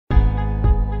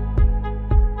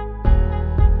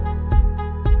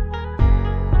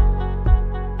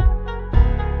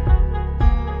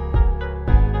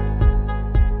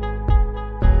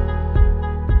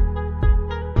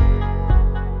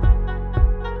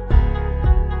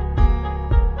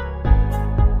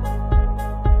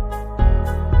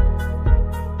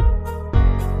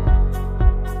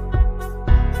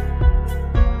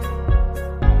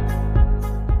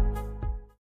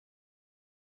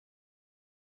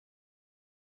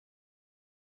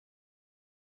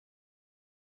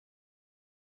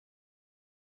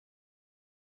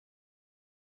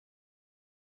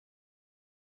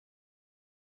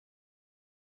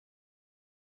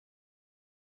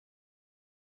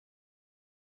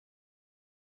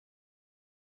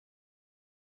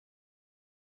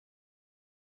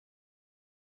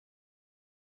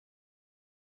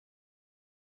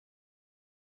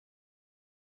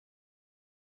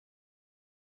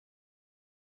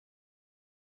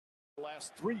The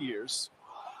last 3 years.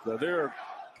 So they're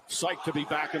psyched to be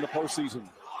back in the postseason.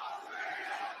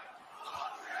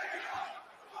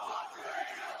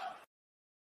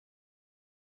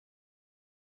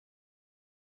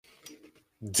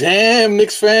 Damn,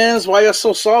 Knicks fans, why y'all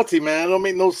so salty, man? It don't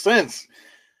make no sense.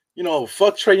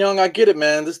 Fuck Trae Young. I get it,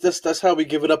 man. That's how we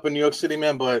give it up in New York City,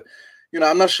 man. But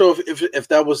I'm not sure if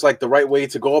that was like the right way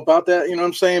to go about that. You know what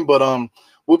I'm saying? But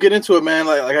we'll get into it, man.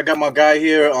 Like I got my guy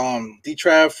here, D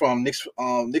Trav from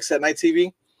Knicks at Night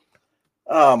TV.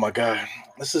 Oh my God,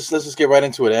 let's just get right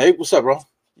into it. Hey, what's up, bro?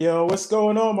 Yo, what's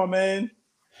going on, my man?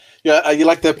 Yeah, you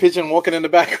like that pigeon walking in the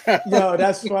background? Yo,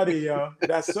 that's funny, yo.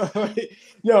 That's funny.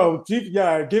 Yo,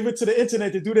 yeah, give it to the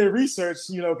internet to do their research,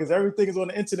 because everything is on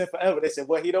the internet forever. They said,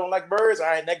 well, he don't like birds. All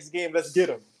right, next game, let's get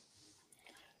him.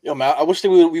 Yo, man, I wish that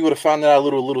we would have found that out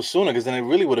a little sooner, because then it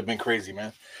really would have been crazy,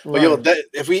 man. Right. But yo, that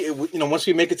if we once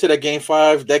we make it to that game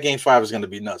five is going to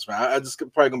be nuts, man. I just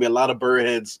probably going to be a lot of bird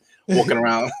heads walking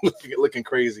around looking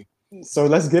crazy. So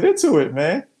let's get into it,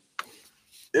 man.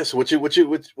 Yes,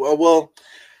 well.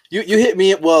 You hit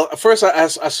me. Well, at first I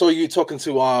saw you talking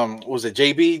to was it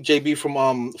JB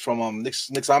from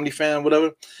Knicks Omni fan,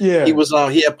 whatever. Yeah,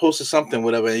 he had posted something,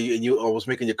 whatever. And you was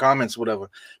making your comments, whatever.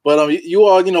 But you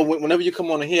all, whenever you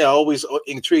come on here, I always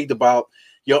intrigued about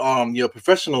your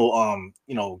professional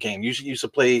game. You used to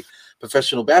play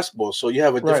professional basketball, so you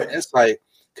have a different insight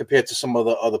compared to some of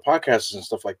the other podcasters and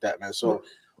stuff like that, man. So,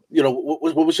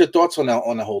 what was your thoughts on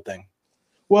the whole thing?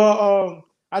 Well,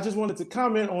 I just wanted to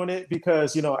comment on it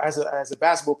because, as a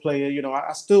basketball player,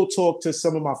 I still talk to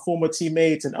some of my former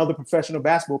teammates and other professional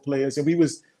basketball players, and we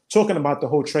was talking about the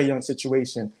whole Trae Young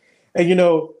situation.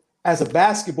 And, as a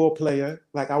basketball player,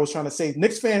 like I was trying to say,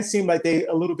 Knicks fans seem like they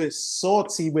a little bit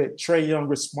salty with Trae Young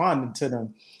responding to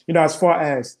them, as far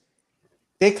as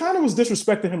they kind of was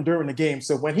disrespecting him during the game.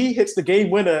 So when he hits the game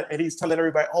winner and he's telling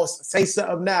everybody, oh, say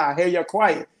something now, I hear you're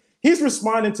quiet, he's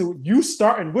responding to you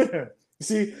starting with him.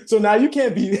 See, so now you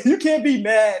can't be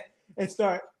mad and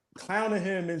start clowning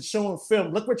him and showing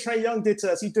film. Look what Trae Young did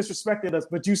to us. He disrespected us,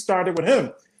 but you started with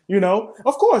him.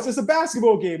 Of course, it's a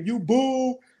basketball game. You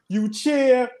boo, you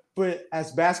cheer, but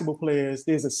as basketball players,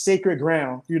 there's a sacred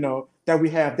ground, that we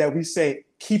have that we say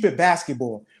keep it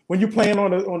basketball. When you're playing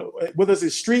on whether it's a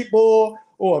street ball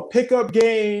or a pickup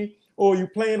game or you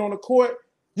playing on a court,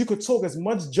 you could talk as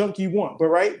much junk you want, but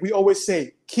we always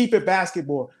say, keep it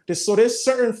basketball. So there's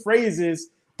certain phrases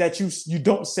that you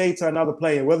don't say to another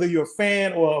player, whether you're a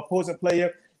fan or an opposing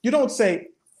player. You don't say,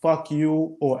 fuck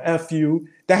you or F you.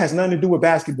 That has nothing to do with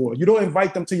basketball. You don't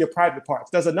invite them to your private parts.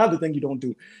 That's another thing you don't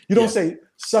do. You don't say,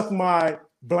 suck my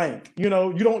blank. You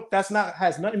don't,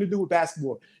 has nothing to do with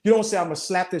basketball. You don't say, I'm going to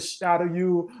slap the shit out of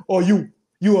you, or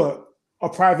you are a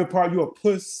private part, you a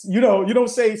puss. You don't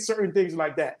say certain things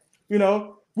like that.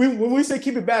 When we say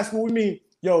keep it basketball, we mean,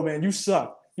 yo, man, you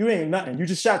suck. You ain't nothing. You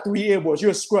just shot 3 air balls.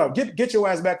 You're a scrub. Get your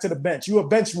ass back to the bench. You a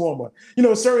bench warmer.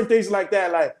 Certain things like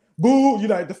that, like boo,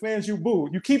 the fans you boo.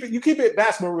 You keep it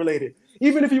basketball related.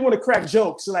 Even if you want to crack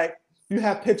jokes, like you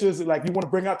have pictures, like you want to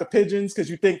bring out the pigeons because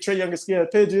you think Trae Young is scared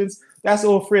of pigeons. That's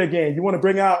all fair game. You want to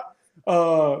bring out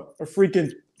a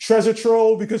freaking treasure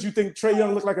troll because you think Trae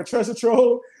Young look like a treasure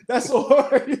troll. That's all.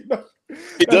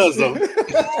 He does though.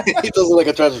 He does look like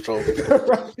a treasure troll.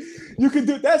 Right. You can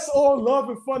do that's all love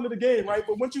and fun of the game, right?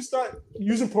 But once you start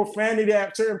using profanity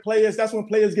at certain players, that's when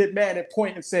players get mad and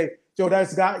point and say, "Yo,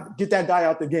 get that guy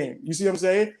out the game." You see what I'm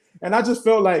saying? And I just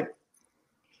felt like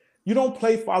you don't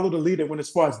follow the leader when as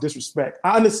far as disrespect.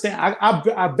 I understand.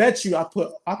 I bet you I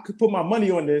could put my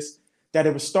money on this that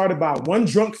it was started by one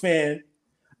drunk fan.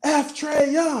 F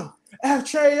Trae Young.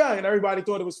 And everybody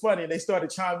thought it was funny, and they started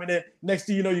chiming in. Next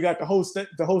thing you know, you got the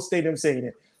whole stadium saying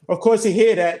it. Of course, you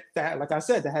hear that like I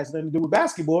said, that has nothing to do with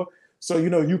basketball. So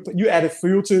you added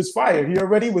fuel to his fire. He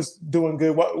already was doing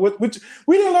good. Which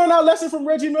we didn't learn our lesson from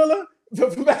Reggie Miller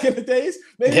from back in the days.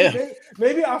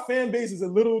 Maybe our fan base is a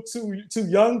little too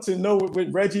young to know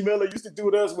what Reggie Miller used to do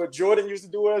to us, what Jordan used to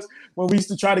do to us when we used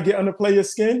to try to get under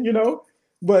players' skin.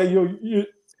 But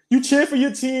you cheer for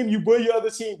your team, you bully your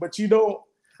other team, but you don't.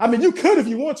 I mean, you could if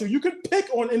you want to. You could pick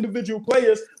on individual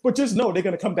players, but just know they're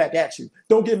going to come back at you.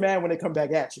 Don't get mad when they come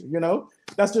back at you,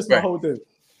 That's just the whole thing.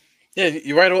 Yeah,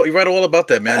 you're right all about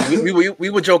that, man.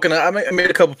 We were joking. I made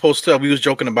a couple posts too. We was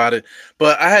joking about it,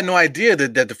 but I had no idea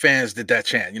that the fans did that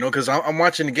chant, because I'm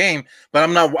watching the game, but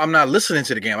I'm not listening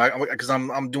to the game because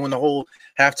I'm doing the whole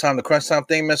halftime, the crunch time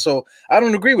thing, man. So I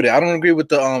don't agree with it. I don't agree with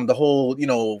the whole,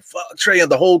 fuck Trae,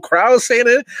 the whole crowd saying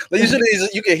it. Like, usually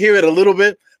you can hear it a little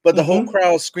bit. But the whole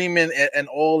crowd screaming and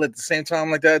all at the same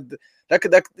time like that could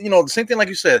the same thing like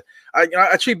you said.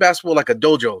 I treat basketball like a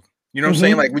dojo. You know what I'm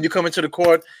saying? Like when you come into the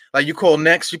court, like you call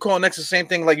next the same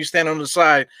thing. Like you stand on the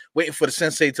side waiting for the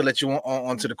sensei to let you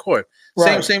onto the court.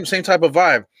 Right. Same type of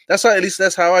vibe. That's how, at least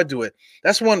that's how I do it.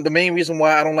 That's the main reason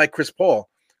why I don't like Chris Paul.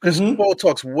 Chris Paul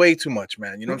talks way too much,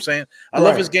 man. You know what I'm saying? I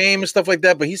love his game and stuff like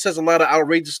that, but he says a lot of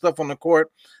outrageous stuff on the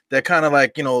court that kind of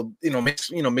like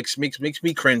makes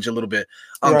me cringe a little bit.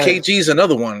 KG's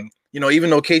another one. You know, even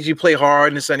though KG play hard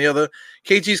and this and the other,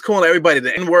 KG's calling everybody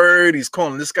the N-word. He's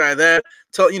calling this guy that.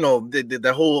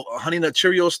 The whole Honey Nut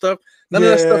Cheerio stuff. None of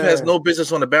that stuff has no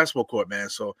business on the basketball court, man.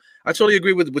 So I totally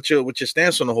agree with your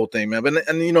stance on the whole thing, man. But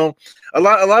and a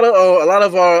lot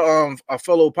of our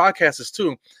fellow podcasters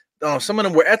too. Some of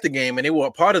them were at the game and they were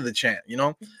a part of the chant,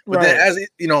 But then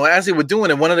as they were doing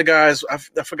it, one of the guys, I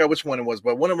forgot which one it was,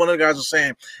 but one of the guys was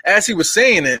saying, as he was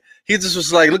saying it, he just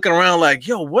was like looking around like,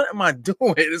 yo, what am I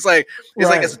doing? It's like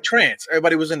it's a trance.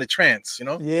 Everybody was in the trance,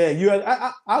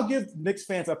 Yeah, I'll give Knicks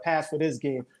fans a pass for this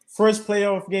game. First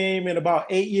playoff game in about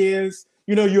 8 years.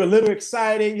 You're a little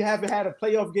excited. You haven't had a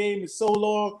playoff game in so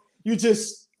long. You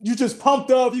just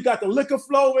pumped up. You got the liquor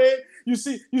flowing. You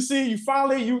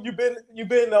finally you've been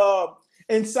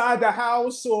inside the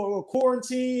house or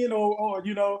quarantine or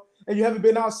and you haven't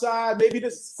been outside. Maybe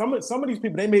some of these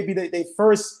people, they may be their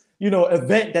first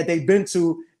event that they've been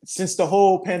to since the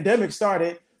whole pandemic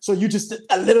started. So you just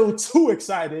a little too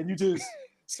excited. You just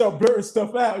start blurting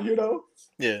stuff out.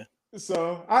 Yeah.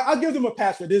 So I'll give them a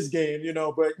pass for this game,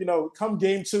 but come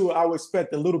game 2, I would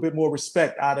expect a little bit more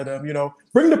respect out of them.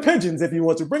 Bring the pigeons if you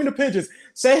want to. Bring the pigeons.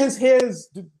 Say his hair's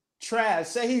trash.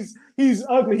 Say he's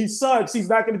ugly. He sucks. He's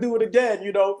not going to do it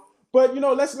again. But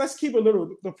let's keep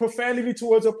the profanity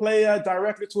towards a player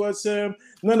directly towards him.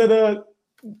 None of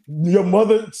your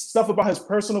mother stuff about his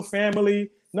personal family.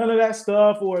 None of that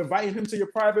stuff, or inviting him to your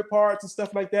private parts and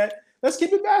stuff like that. Let's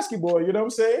keep it basketball. You know what I'm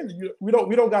saying? We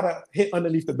don't gotta hit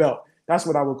underneath the belt. That's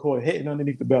what I would call it, hitting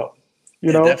underneath the belt.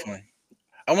 Definitely.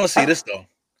 I want to see this though.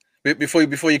 Before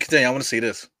you continue, I want to see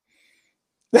this.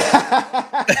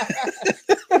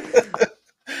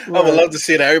 I would love to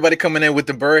see that. Everybody coming in with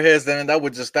the bird heads, then that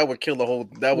would kill the whole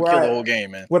kill the whole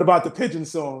game, man. What about the pigeon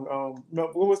song?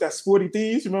 What was that? Sporty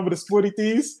Thieves? You remember the Sporty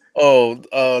Thieves? Oh,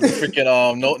 the freaking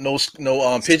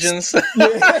no pigeons.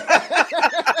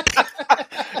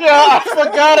 Yeah, I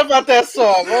forgot about that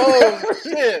song. Oh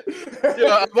shit!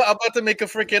 I'm about to make a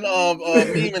freaking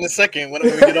meme in a second when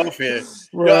we get off here.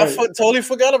 Right. I totally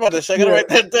forgot about this. I gotta write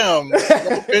that down.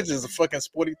 No pigeons, the fucking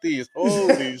Sporty Thieves.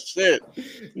 Holy shit!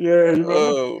 Yeah,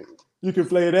 you can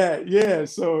play that. Yeah,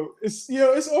 so it's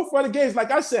all for the games.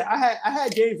 Like I said, I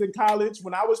had games in college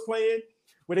when I was playing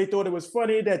where they thought it was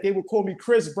funny that they would call me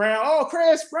Chris Brown. Oh,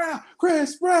 Chris Brown.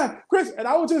 And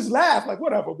I would just laugh, like,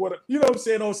 whatever. You know what I'm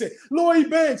saying? Don't say Lloyd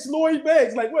Banks,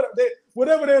 like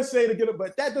whatever they'll say to get it.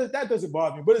 But that doesn't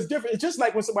bother me. But it's different. It's just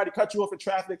like when somebody cuts you off in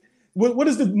traffic. What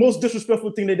is the most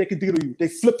disrespectful thing that they can do to you? They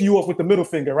flip you off with the middle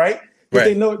finger, right?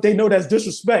 Right. They know that's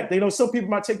disrespect. They know some people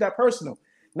might take that personal.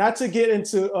 Not to get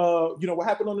into what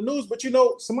happened on the news, but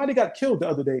somebody got killed the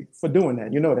other day for doing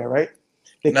that. You know that, right?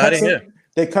 They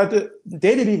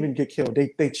didn't even get killed.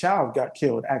 Their child got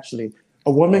killed, actually.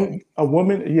 A woman,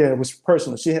 it was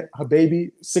personal. She had her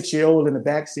baby, 6-year-old, in the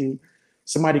backseat.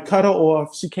 Somebody cut her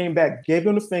off. She came back, gave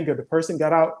him the finger. The person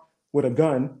got out with a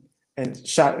gun and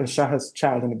shot her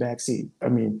child in the backseat. I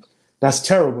mean, that's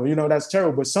terrible. That's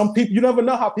terrible. But some people, you never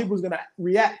know how people's going to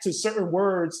react to certain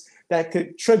words that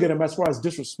could trigger them as far as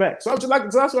disrespect. So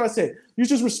that's what I said. You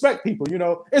just respect people.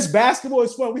 It's basketball.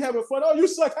 It's fun. We having fun. Oh, you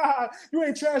suck. You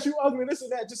ain't trash. You ugly. This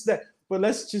and that. Just that. But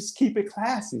let's just keep it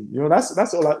classy.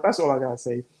 That's all I gotta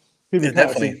say.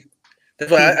 Definitely.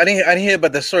 I didn't hear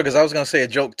about that story because I was gonna say a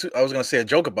joke too. I was gonna say a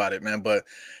joke about it, man. But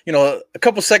a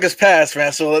couple seconds passed,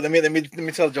 man. So let me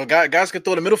tell the joke. Guys could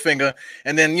throw the middle finger,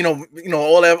 and then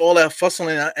all that fussing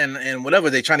and whatever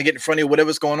they trying to get in front of you,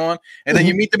 whatever's going on, and then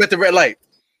you meet them at the red light.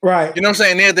 Right. You know what I'm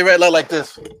saying? They're at the red light like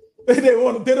this. They don't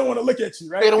want to look at you,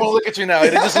 right? They don't want to look at you now.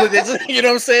 They just you know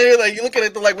what I'm saying? Like you look at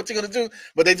it, they're like, what you gonna do?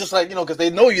 But they just like, because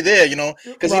they know you're there,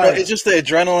 because it's just the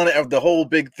adrenaline of the whole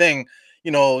big thing,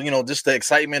 just the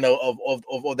excitement of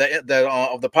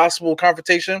the possible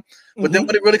confrontation. But then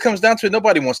when it really comes down to it,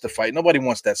 nobody wants to fight. Nobody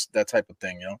wants that type of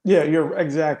thing, Yeah, you're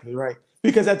exactly right.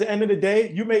 Because at the end of the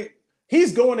day,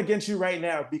 he's going against you right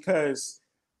now because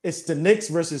it's the Knicks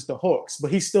versus the Hawks, but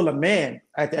he's still a man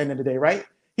at the end of the day, right?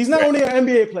 He's not only an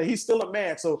NBA player, he's still a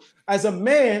man. So as a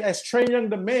man, as Trae Young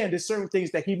the man, there's certain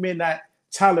things that he may not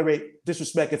tolerate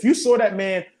disrespect. If you saw that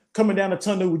man coming down the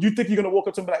tunnel, would you think you're going to walk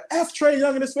up to him and be like, F Trae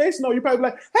Young in his face? No, you're probably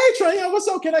like, hey, Trae Young, what's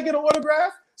up? Can I get an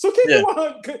autograph? So keep it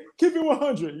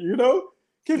 100,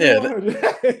 Keep Yeah,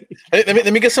 it 100.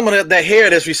 let me get some of that hair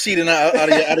that's receding out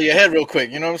of your head real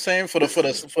quick. You know what I'm saying? For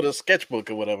the sketchbook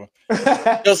or whatever.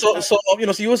 So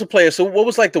you was a player. So what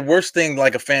was like the worst thing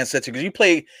like a fan said to you? Because you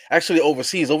play actually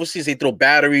overseas. Overseas they throw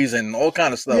batteries and all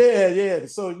kind of stuff. Yeah.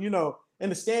 So in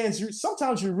the stands,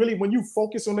 sometimes you really, when you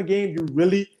focus on the game, you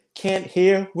really can't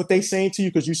hear what they saying to you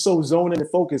because you're so zoned in and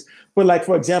focused. But like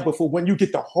for example, for when you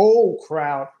get the whole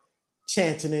crowd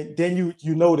chanting it, then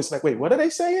you notice like, wait, what are they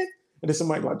saying? And then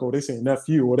somebody like, oh, they saying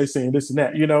nephew, or they saying this and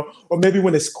that, or maybe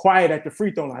when it's quiet at the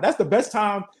free throw line. That's the best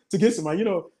time to get somebody.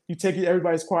 You take it,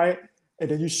 everybody's quiet,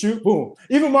 and then you shoot, boom.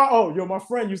 Even my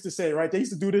friend used to say, right? They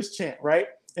used to do this chant, right?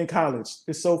 In college.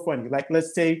 It's so funny. Like,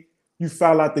 let's say you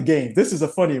foul out the game. This is a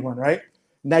funny one, right?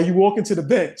 Now you walk into the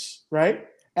bench, right?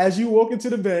 As you walk into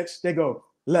the bench, they go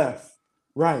left,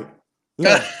 right,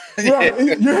 left. Right.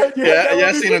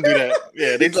 I seen them do that.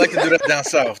 Yeah, they like to do that down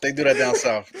south. They do that down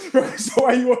south. Right. So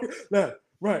why you walk left,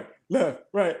 right,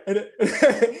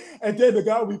 and then the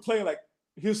guy will be playing like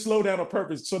he'll slow down on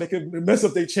purpose so they can mess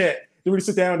up their chant. Then when you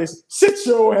sit down, they say, sit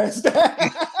your ass down.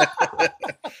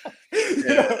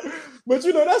 But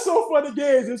that's so funny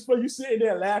games. It's for you sitting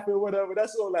there laughing, whatever.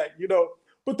 That's all like,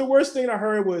 But the worst thing I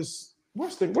heard was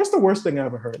what's the worst thing I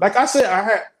ever heard? Like I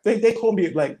said, they called me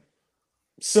like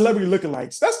celebrity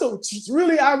lookalikes.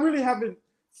 I really haven't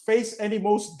faced any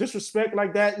most disrespect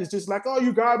like that. It's just like, oh,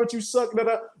 you garbage, you suck. Blah,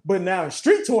 blah. But now in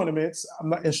street tournaments,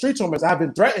 I've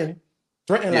been threatened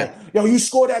like, yo, you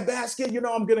score that basket,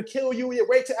 I'm gonna kill you.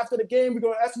 Wait till after the game, we're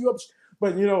gonna F you up.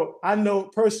 But I know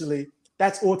personally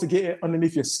that's all to get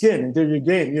underneath your skin and during your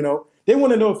game. They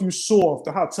want to know if you soft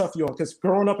or how tough you are. Because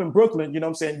growing up in Brooklyn, what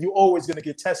I'm saying, you're always gonna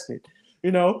get tested.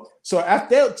 So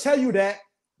they'll tell you that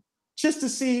just to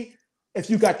see if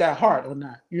you got that heart or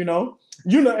not,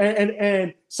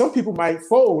 and some people might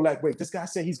fold like, wait, this guy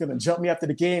said he's gonna jump me after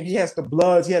the game. He has the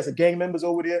Bloods, he has the gang members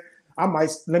over there.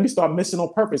 Let me start missing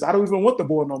on purpose. I don't even want the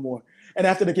ball no more. And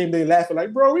after the game, they laughing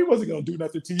like, bro, we wasn't gonna do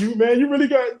nothing to you, man. You really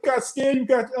got scared, you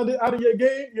got out of your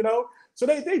game, So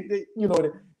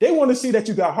they want to see that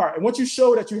you got heart. And once you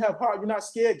show that you have heart, you're not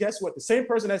scared, guess what? The same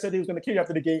person that said he was gonna kill you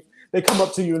after the game, they come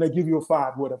up to you and they give you a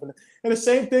 5, whatever. And the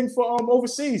same thing for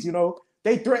overseas,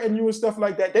 they threaten you and stuff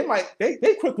like that.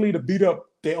 They quickly to beat up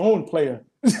their own player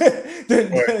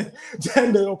than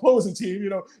the opposing team.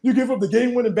 You give up the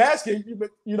game-winning basket,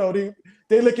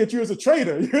 they look at you as a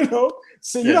traitor.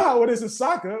 So you know how it is in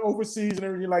soccer overseas and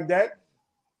everything like that.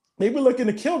 They be looking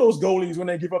to kill those goalies when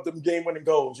they give up them game-winning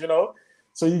goals.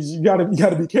 So you gotta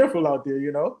be careful out there.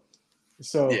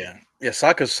 So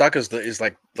soccer is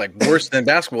like worse than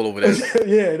basketball over there.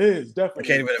 Yeah, it is definitely. I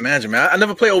can't even imagine, man. I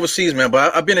never play overseas, man,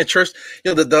 but I've been in church.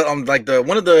 It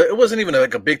wasn't even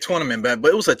like a big tournament, man,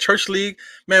 but it was a church league,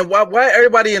 man. Why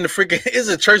everybody in the freaking is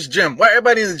a church gym? Why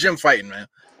everybody in the gym fighting, man?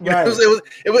 Right.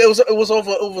 It was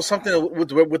over something with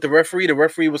the referee. The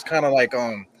referee was kind of like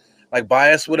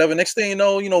biased, whatever. Next thing you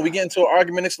know, we get into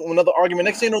another argument.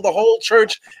 Next thing you know, the whole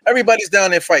church, everybody's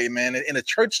down there fighting, man, in a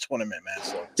church tournament, man.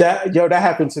 So that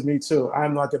happened to me too.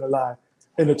 I'm not gonna lie.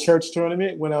 In the church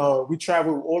tournament, when we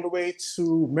traveled all the way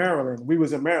to Maryland, we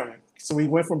was in Maryland, so we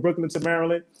went from Brooklyn to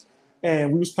Maryland,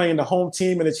 and we was playing the home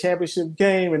team in the championship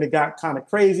game, and it got kind of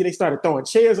crazy. They started throwing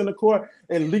chairs in the court,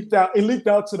 and leaked out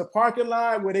to the parking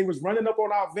lot where they was running up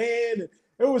on our van. And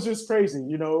it was just crazy,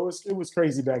 it was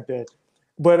crazy back then.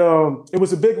 But it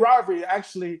was a big rivalry,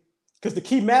 actually, because the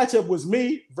key matchup was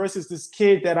me versus this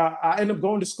kid that I ended up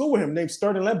going to school with him named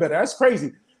Sterling Ledbetter. That's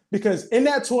crazy, because in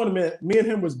that tournament, me and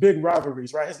him was big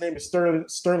rivalries, right? His name is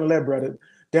Sterling Ledbetter,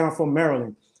 down from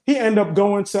Maryland. He ended up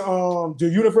going to the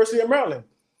University of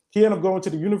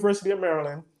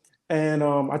Maryland. And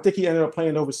I think he ended up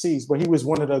playing overseas, but he was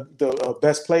one of the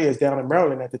best players down in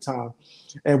Maryland at the time.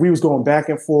 And we was going back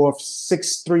and forth,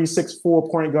 6'3",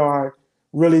 6'4" point guard.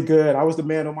 Really good. I was the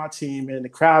man on my team, and the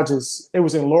crowd it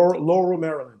was in Laurel,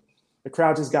 Maryland. The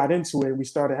crowd just got into it. We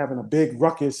started having a big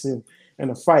ruckus and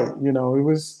a fight. It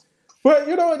was, but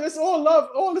it's all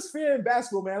love, all this fear in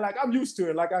basketball, man. Like, I'm used to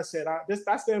it. Like I said,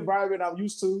 that's the environment I'm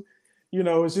used to.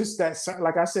 It's just that,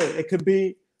 like I said, it could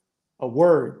be a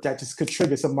word that just could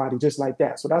trigger somebody just like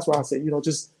that. So that's why I say,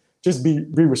 just be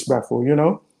respectful.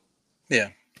 Yeah.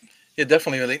 Yeah,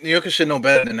 definitely. New Yorkers should know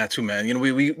better than that too, man.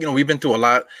 We've been through a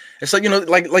lot. It's like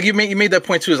like you made that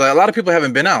point too. Is like a lot of people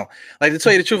haven't been out. Like, to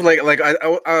tell you the truth,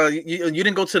 you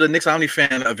didn't go to the Knicks Omni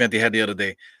fan event they had the other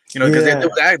day. Because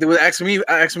they were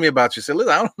asking me about you. I said,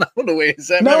 listen, I don't know where it's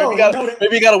at. No,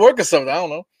 maybe you got to work or something. I don't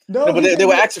know. No, but they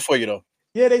were asking for you though.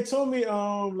 Yeah, they told me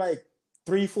like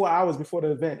 3-4 hours before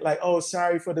the event. Like, oh,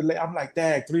 sorry for the late. I'm like,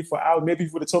 dang, 3-4 hours. Maybe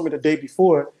you would have told me the day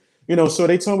before. So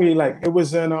they told me like it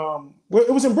was in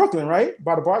Brooklyn, right?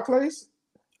 By the Barclays.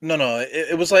 No.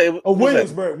 It was like Oh, what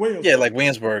was that? Williamsburg. Yeah, like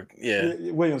Williamsburg. Yeah.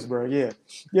 Williamsburg. Yeah.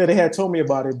 They had told me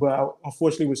about it, but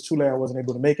unfortunately, it was too late. I wasn't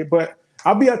able to make it. But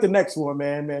I'll be at the next one,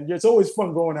 man. It's always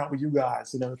fun going out with you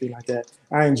guys and everything like that.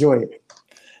 I enjoy it.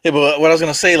 Yeah, but what I was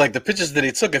gonna say, like the pictures that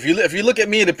he took. If you look at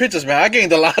me in the pictures, man, I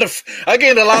gained a lot of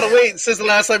weight since the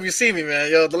last time you see me,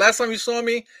 man. Yo, the last time you saw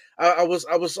me, I was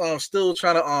still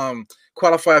trying to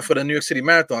qualify for the New York City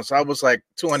Marathon, so I was like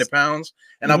 200 pounds,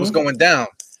 and I was going down.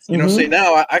 You know what I'm saying?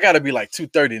 Now I got to be like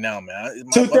 230 now, man.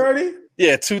 230?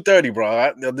 Yeah, 230,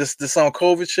 bro. This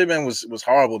COVID shit, man, was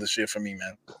horrible this year for me,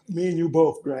 man. Me and you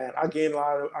both, Grant. I gained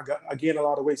a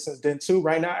lot of weight since then too.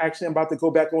 Right now, actually, I'm about to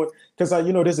go back on because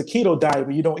there's a keto diet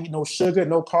where you don't eat no sugar,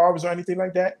 no carbs, or anything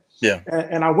like that. Yeah.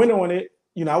 And I went on it.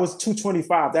 I was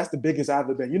 225. That's the biggest I've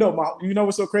ever been. You know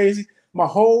what's so crazy? My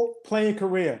whole playing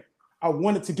career, I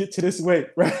wanted to get to this weight,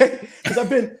 right? Because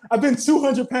I've been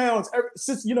 200 pounds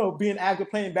since being active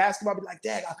playing basketball. I'd be like,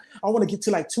 Dad, I want to get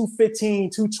to like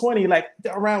 215, 220, like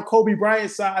around Kobe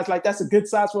Bryant size. Like that's a good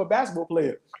size for a basketball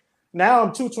player. Now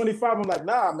I'm 225. I'm like,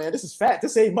 nah, man, this is fat.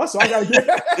 This ain't muscle. I gotta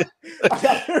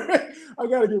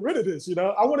get rid of this.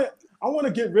 I want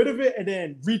to get rid of it and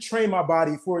then retrain my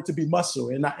body for it to be muscle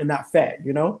and not fat.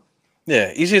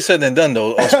 Yeah, easier said than done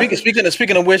though.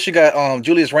 Speaking of which, you got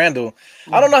Julius Randle.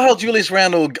 I don't know how Julius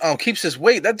Randle keeps his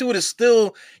weight. That dude is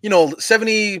still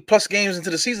 70 plus games into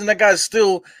the season. That guy's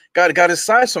still got his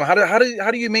size. So how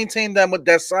do you maintain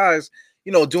that size?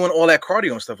 Doing all that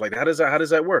cardio and stuff like that. How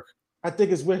does that work? I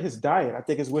think it's with his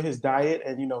diet.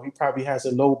 And he probably has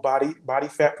a low body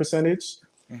fat percentage.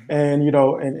 Mm-hmm.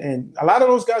 And a lot of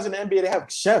those guys in the NBA, they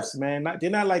have chefs, man.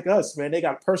 They're not like us, man. They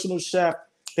got personal chef.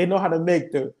 They know how to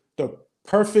make the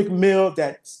perfect meal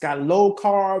that's got low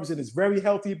carbs and is very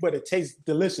healthy, but it tastes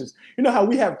delicious. You know how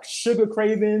we have sugar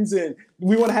cravings and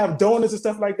we want to have donuts and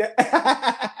stuff like that,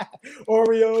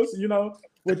 Oreos. In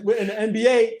the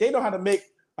NBA, they know how to make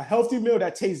a healthy meal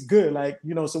that tastes good.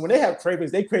 So when they have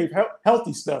cravings, they crave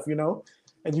healthy stuff.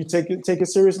 And you take it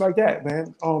serious like that,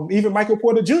 man. Even Michael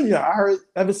Porter Jr. I heard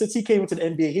ever since he came into the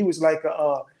NBA, he was like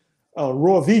a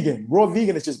raw vegan. Raw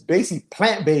vegan is just basically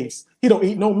plant-based. He don't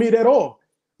eat no meat at all.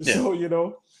 Yeah. So,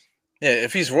 Yeah,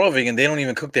 if he's raw vegan, they don't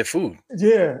even cook their food.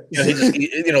 Yeah. He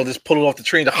just pull it off the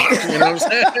tree. You know what I'm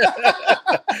saying?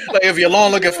 Like if your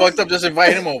lawn looking fucked up, just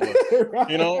invite him over.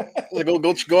 Right. Like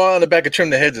go out in the back and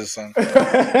trim the hedges, son.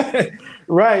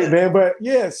 Right, man. But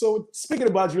yeah, so speaking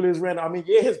about Julius Randle,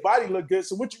 his body looked good.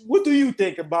 So what do you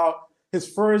think about his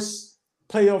first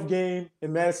playoff game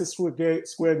in Madison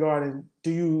Square Garden?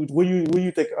 What do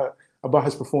you think about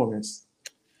his performance?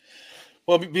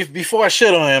 Well, before I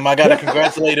shit on him, I got to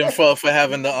congratulate him for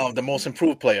having the most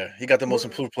improved player. He got the most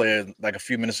improved player like a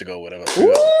few minutes ago, whatever.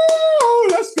 Ooh,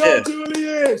 let's go,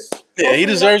 Julius. Yeah, he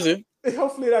deserves it.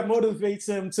 Hopefully that motivates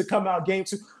him to come out game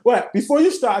 2. Well, before you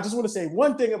start, I just want to say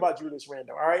one thing about Julius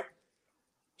Randle, all right?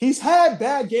 He's had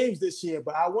bad games this year,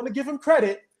 but I want to give him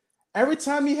credit. Every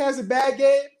time he has a bad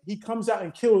game, he comes out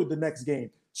and kills the next game.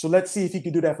 So let's see if he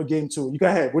can do that for game 2. You go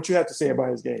ahead. What you have to say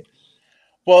about his game?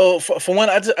 Well, for one,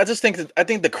 I just think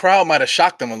the crowd might have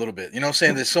shocked them a little bit. You know what I'm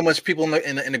saying? There's so much people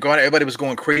in the garden. Everybody was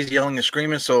going crazy, yelling and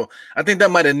screaming. So I think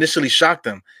that might initially shock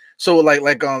them. So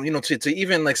to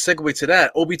even like segue to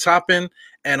that, Obi Toppin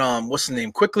and what's the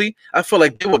name? Quickly, I feel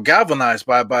like they were galvanized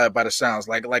by the sounds.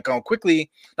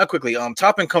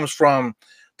 Toppin comes from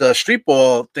the street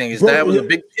ball thing. His dad was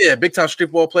a big time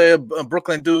street ball player,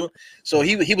 Brooklyn dude. So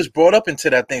he was brought up into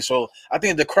that thing. So I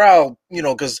think the crowd,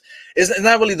 because it's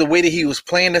not really the way that he was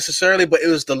playing necessarily, but it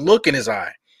was the look in his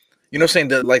eye. You know what I'm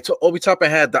saying? Obi Toppin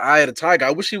had the eye of the tiger.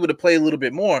 I wish he would have played a little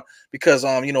bit more because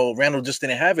Randle just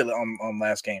didn't have it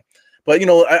last game. But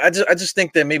I just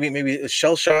think that maybe a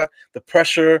shell shot, the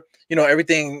pressure,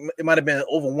 everything, it might have been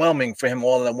overwhelming for him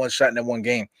all in that one shot in that one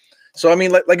game. So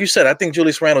like you said, I think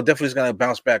Julius Randle definitely is gonna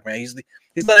bounce back, man. He's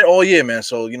done it all year, man.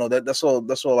 So that's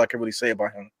all I can really say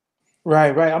about him.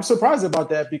 Right. I'm surprised about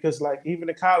that because even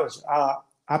in college,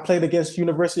 I played against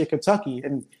University of Kentucky,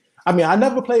 and I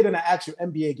never played in an actual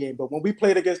NBA game, but when we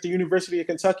played against the University of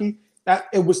Kentucky,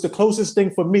 it was the closest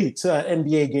thing for me to an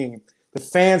NBA game. The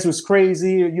fans was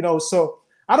crazy, So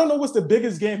I don't know what's the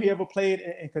biggest game he ever played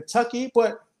in Kentucky,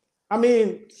 but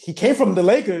he came from the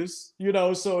Lakers,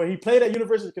 so he played at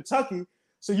University of Kentucky.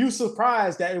 So you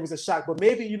surprised that it was a shock, but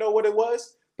maybe you know what it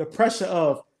was? The pressure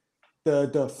of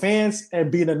the fans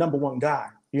and being the number one guy,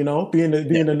 being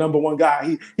the number one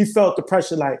guy. He felt the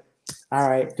pressure like, all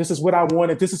right, this is what I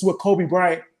wanted. This is what Kobe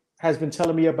Bryant has been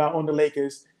telling me about on the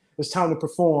Lakers. It's time to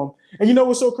perform. And you know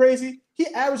what's so crazy? He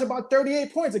averaged about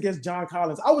 38 points against John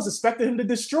Collins. I was expecting him to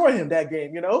destroy him that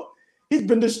game, He's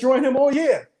been destroying him all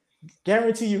year.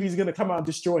 guarantee you he's gonna come out and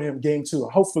destroy him game 2.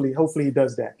 Hopefully he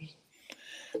does that.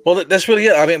 Well, that's really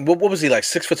it. I mean, what was he like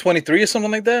 6 for 23 or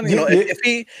something like that? You know, Yeah.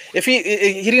 if he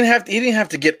didn't have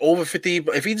to get over 50,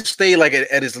 but if he just stayed like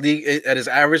at his league at his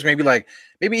average,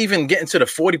 maybe even getting to the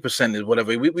 40% or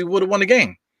whatever, we would have won the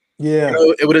game. Yeah, You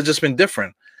know, it would have just been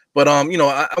different. But you know,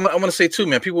 I want to say too,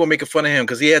 man, people were making fun of him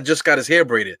because he had just got his hair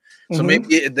braided, so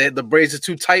maybe the braids are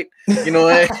too tight. You know,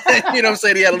 you know what I'm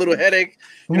saying? He had a little headache.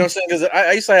 You know what I'm saying? Because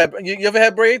I used to have. You ever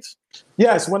had braids?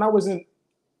 Yes, when I was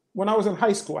in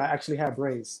high school, I actually had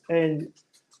braids. And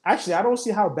actually, I don't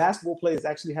see how basketball players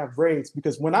actually have braids,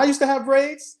 because when I used to have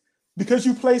braids, because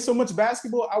you play so much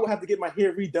basketball, I would have to get my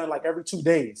hair redone like every 2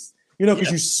 days. You know,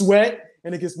 because you sweat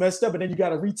and it gets messed up, and then you got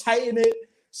to retighten it.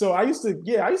 So I used to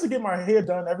get my hair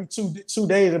done every two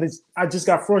days, and I just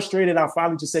got frustrated. I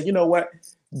finally just said, you know what,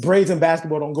 braids and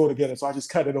basketball don't go together, so I just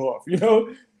cut it off. You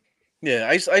know. Yeah,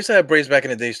 I used to have braids back in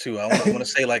the days too. I want to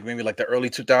say like maybe like the early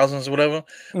 2000s or whatever.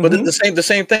 But the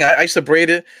same thing. I used to braid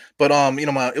it, but you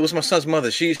know, it was my son's mother.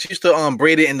 She used to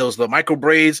braid it in the micro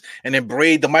braids and then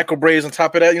braid the micro braids on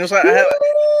top of that. You know, so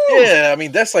I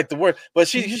mean that's like the word. But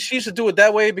she used to do it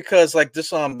that way because like this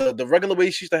the regular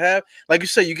way she used to have, like you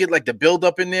said, you get like the build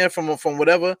up in there from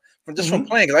whatever from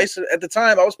playing. 'Cause I used to, at the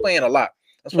time I was playing a lot.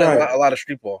 I was playing a lot of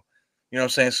street ball. You know what I'm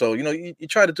saying? So, you know, you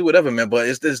try to do whatever, man, but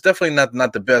it's definitely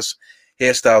not the best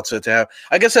hairstyle to have.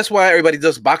 I guess that's why everybody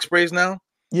does box braids now.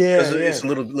 Yeah. It's a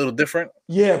little different.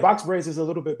 Yeah, box braids is a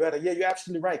little bit better. Yeah, you're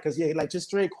absolutely right. Because, like just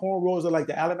straight cornrows or like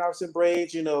the Allen Iverson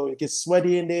braids, you know, it gets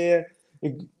sweaty in there.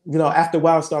 You know, after a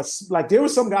while it starts, like there were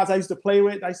some guys I used to play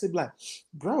with. I used to be like,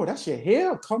 bro, that's your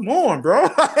hair? Come on, bro.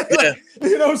 Yeah.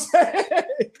 You know what I'm saying?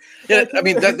 Yeah, I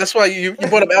mean that's why you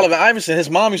brought up Allen Iverson. His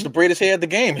mom used to braid his hair at the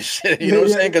game and shit. You know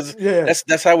what I'm saying? Because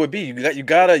that's how it would be. You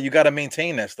gotta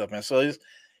maintain that stuff, man. So it's,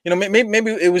 you know, maybe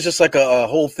it was just like a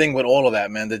whole thing with all of that,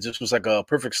 man. That just was like a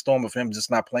perfect storm of him just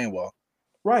not playing well.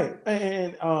 Right,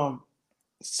 and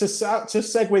to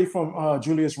segue from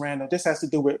Julius Randle, this has to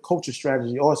do with coaching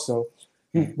strategy also.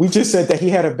 We just said that he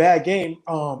had a bad game.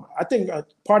 I think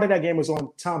part of that game was on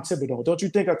Tom Thibodeau. Don't you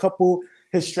think a couple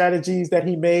his strategies that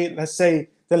he made, let's say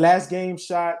the last game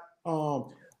shot,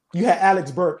 you had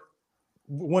Alex Burke,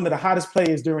 one of the hottest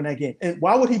players during that game. And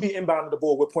why would he be inbounding the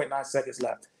ball with 0.9 seconds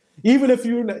left? Even if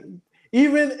you're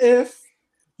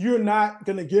not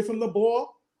going to give him the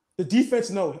ball, the defense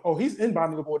knows, oh, he's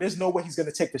inbounding the ball. There's no way he's going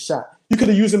to take the shot. You could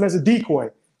have used him as a decoy.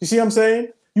 You see what I'm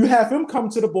saying? You have him come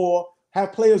to the ball,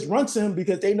 have players run to him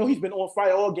because they know he's been on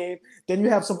fire all game. Then you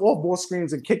have some off-ball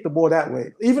screens and kick the ball that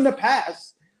way. Even the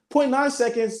pass, 0.9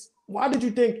 seconds, why did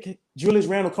you think Julius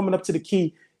Randle coming up to the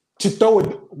key to throw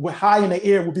it high in the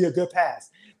air would be a good pass?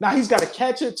 Now he's got to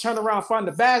catch it, turn around, find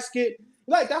the basket.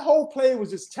 Like, that whole play was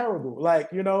just terrible. Like,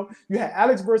 you know, you had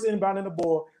Alex Burks inbounding the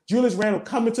ball, Julius Randle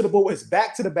coming to the ball with his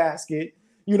back to the basket.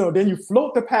 You know, then you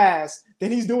float the pass,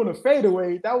 then he's doing a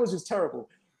fadeaway. That was just terrible.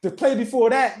 The play before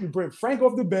that, you bring Frank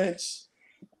off the bench.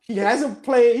 He hasn't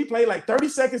played. He played like 30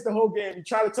 seconds the whole game. You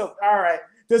try to tell, all right,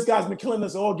 this guy's been killing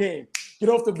us all game. Get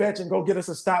off the bench and go get us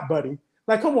a stop, buddy.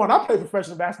 Like, come on, I play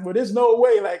professional basketball. There's no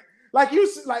way. Like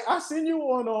I seen you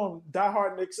on Die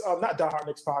Hard Knicks, not Die Hard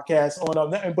Knicks podcast, on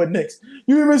Nothing But Knicks.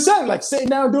 You even said, like, sitting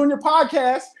down doing your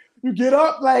podcast, you get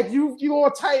up, like you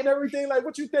all tight and everything. Like,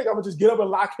 what you think? I'm gonna just get up and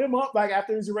lock him up, like,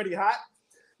 after he's already hot,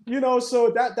 you know? So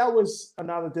that was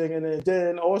another thing. And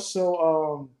then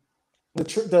also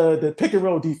the pick and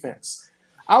roll defense.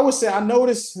 I would say I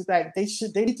noticed that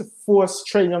they need to force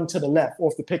Trae Young to the left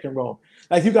off the pick and roll.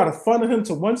 Like, you got to funnel him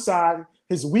to one side,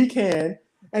 his weak hand,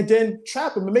 and then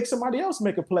trap him and make somebody else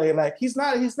make a play. Like, he's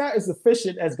not as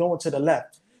efficient as going to the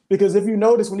left. Because if you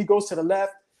notice, when he goes to the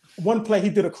left, one play he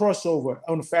did a crossover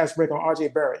on the fast break on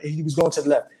RJ Barrett, and he was going to the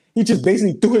left. He just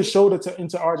basically threw his shoulder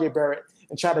into RJ Barrett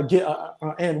and tried to get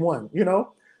an and one, you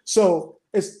know? So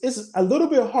it's a little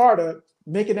bit harder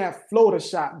making that floater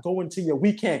shot go into your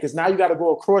weak hand, because now you got to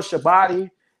go across your body.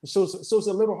 So it's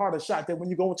a little harder shot than when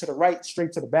you go into the right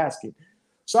straight to the basket.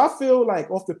 So I feel like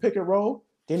off the pick and roll,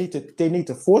 they need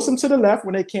to force him to the left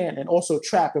when they can, and also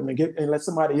trap him and let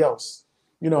somebody else,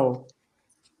 you know,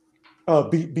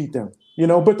 beat them. You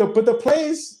know, but the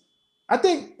plays, I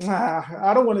think,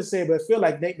 I don't want to say, but I feel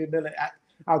like Nate McMillan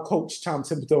out-coached Tom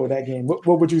Thibodeau that game. What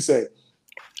would you say?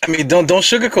 I mean, don't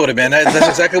sugarcoat it, man. That's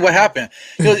exactly what happened.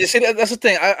 You know, you see, that's the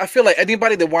thing. I feel like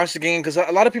anybody that watched the game, because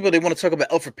a lot of people, they want to talk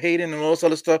about Elfrid Payton and all this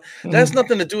other stuff. That has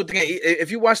nothing to do with the game. If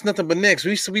you watch Nothing But Knicks,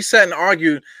 we sat and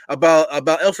argued about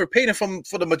Elfrid Payton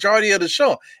for the majority of the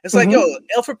show. It's like, yo,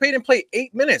 Elfrid Payton played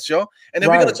 8 minutes, yo. And then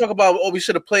we're going to talk about, we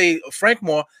should have played Frank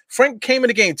more. Frank came in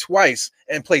the game twice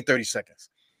and played 30 seconds.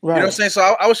 Right. You know what I'm saying?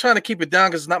 So I was trying to keep it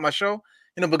down because it's not my show.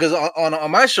 You know, because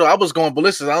on my show I was going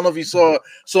ballistic. I don't know if you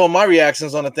saw my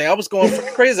reactions on the thing. I was going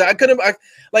freaking crazy. I couldn't like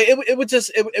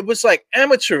it was like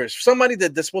amateurish. Somebody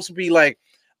that's supposed to be like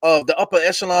the upper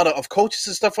echelon of coaches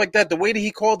and stuff like that. The way that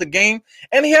he called the game,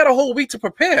 and he had a whole week to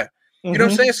prepare. You know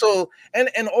what I'm saying? So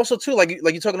and also too, like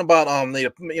you're talking about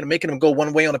making them go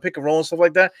one way on a pick and roll and stuff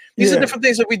like that. These are different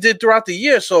things that we did throughout the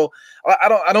year. So I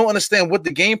don't understand what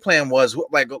the game plan was.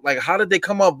 Like how did they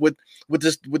come up with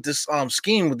this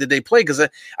scheme did they play? Because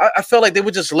I felt like they were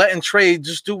just letting Trey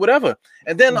just do whatever.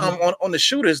 And then on the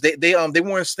shooters, they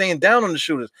weren't staying down on the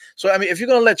shooters. So I mean, if you're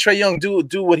gonna let Trey Young do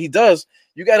what he does,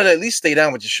 you got to at least stay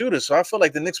down with your shooters. So I feel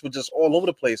like the Knicks were just all over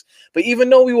the place. But even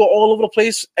though we were all over the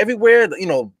place everywhere,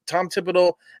 Tom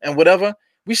Thibodeau and whatever,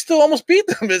 we still almost beat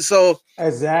them. And so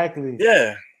exactly,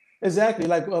 yeah, exactly.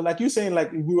 Like you saying,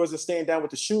 like we wasn't staying down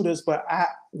with the shooters. But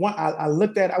I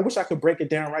looked at. I wish I could break it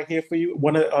down right here for you.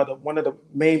 One of the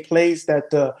main plays that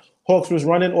the Hawks was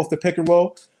running off the pick and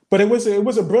roll. But it was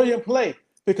a brilliant play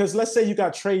because let's say you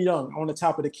got Trey Young on the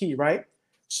top of the key, right?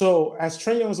 So as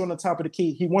Trey Young's on the top of the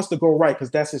key, he wants to go right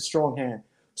because that's his strong hand.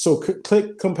 So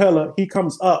Clint Capella, he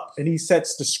comes up and he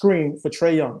sets the screen for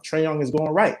Trey Young. Trey Young is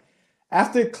going right.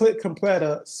 After Clint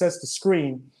Capella sets the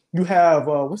screen, you have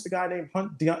what's the guy named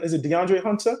is it DeAndre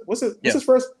Hunter? What's his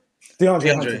first?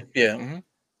 DeAndre Hunter. Yeah. Mm-hmm.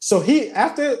 So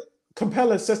after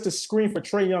Capella sets the screen for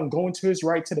Trey Young going to his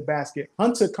right to the basket,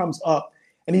 Hunter comes up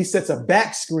and he sets a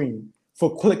back screen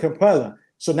for Clint Capella.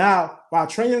 So now while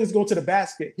Trey Young is going to the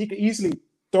basket, he could easily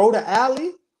throw the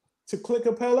alley to Clint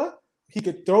Capella. He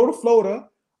could throw the floater,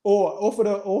 or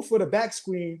for the back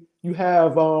screen, you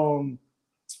have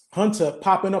Hunter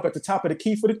popping up at the top of the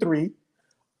key for the three,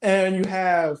 and you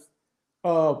have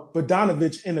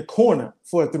Bogdanovic in the corner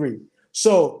for a three.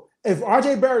 So if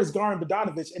RJ Barrett is guarding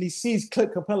Bogdanovic and he sees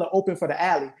Clint Capella open for the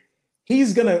alley,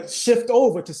 he's gonna shift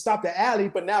over to stop the alley.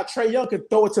 But now Trey Young can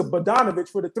throw it to Bogdanovic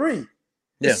for the three.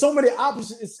 There's so many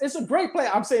options. It's a great play.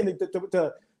 I'm saying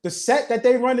the set that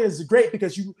they run is great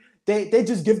because they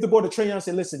just give the ball to Trey Young and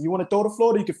say, listen, you want to throw the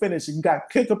floater, you can finish it. You got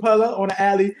Clint Capella on the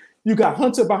alley, you got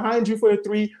Hunter behind you for a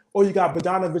three, or you got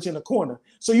Bogdanovic in the corner.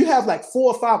 So you have like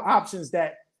 4 or 5 options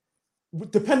that,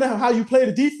 depending on how you play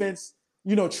the defense,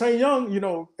 Trey Young,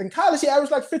 in college he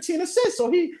averaged like 15 assists.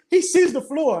 So he sees the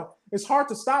floor. It's hard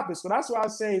to stop it. So that's why I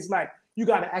say it's like you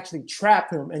got to actually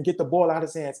trap him and get the ball out of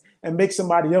his hands and make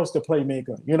somebody else the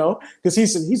playmaker, because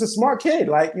he's a smart kid.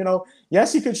 Like,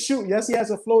 yes, he could shoot. Yes, he has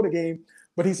a floater game,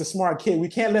 but he's a smart kid. We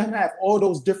can't let him have all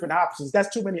those different options.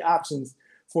 That's too many options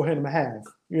for him to have,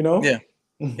 Yeah.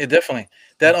 Yeah, definitely.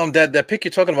 That pick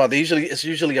you're talking about, it's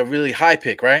usually a really high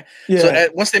pick, right? Yeah. So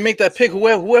once they make that pick,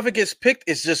 whoever gets picked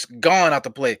is just gone out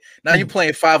the play. Now you're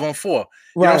playing 5-on-4. You know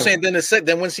what I'm saying?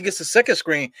 Then once he gets the second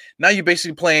screen, now you're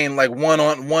basically playing like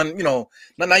 1-on-1.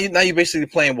 Now you're basically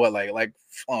playing what like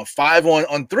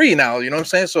 5-on-3 now. You know what I'm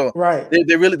saying? So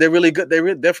they're really good. They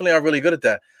definitely are really good at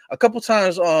that. A couple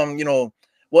times, well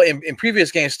in previous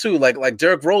games too, like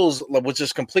Derrick Rose was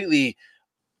just completely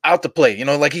out the play,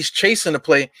 like he's chasing the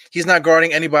play. He's not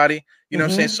guarding anybody. You know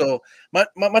what I'm saying? So my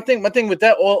thing with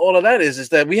that, all of that is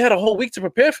that we had a whole week to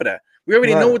prepare for that. We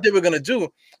already know what they were gonna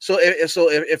do. So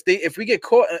if we get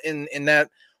caught in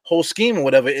that whole scheme or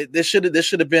whatever, this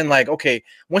should have been like, okay,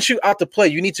 once you out the play,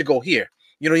 you need to go here.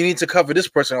 You need to cover this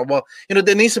person. Well,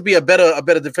 there needs to be a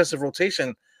better defensive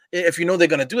rotation if they're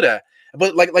gonna do that.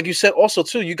 But like you said, also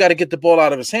too, you got to get the ball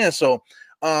out of his hands. So.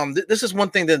 This is one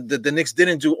thing that the Knicks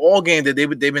didn't do all game that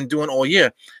they've been doing all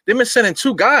year. They've been sending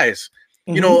 2 guys,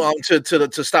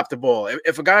 to stop the ball.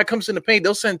 If a guy comes in the paint,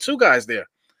 they'll send 2 guys there.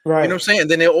 Right. You know what I'm saying? And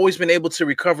then they've always been able to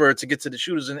recover to get to the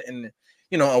shooters and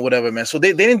or whatever, man. So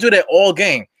they didn't do that all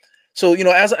game. So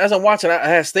as I'm watching, I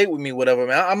had State with me, whatever,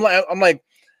 man. I'm like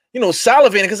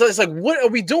salivating because it's like, what are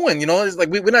we doing? It's like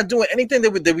we're not doing anything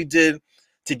that we did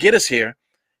to get us here.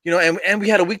 And we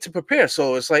had a week to prepare.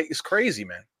 So it's like it's crazy,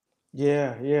 man.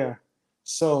 Yeah.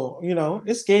 So,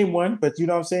 it's game 1, but you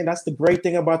know what I'm saying? That's the great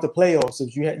thing about the playoffs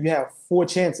is you have 4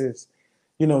 chances,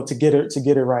 to get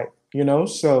it right,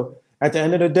 So at the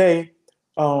end of the day,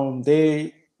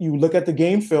 you look at the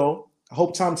game film. I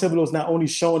hope Tom Thibodeau is not only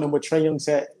showing them what Trey Young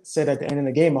said at the end of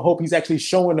the game. I hope he's actually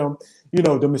showing them,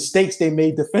 the mistakes they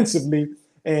made defensively,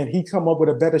 and he come up with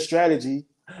a better strategy.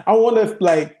 I wonder if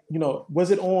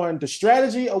was it on the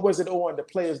strategy or was it on the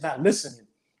players not listening?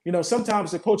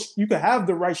 Sometimes the coach, you can have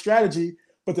the right strategy,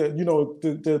 but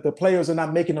the players are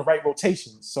not making the right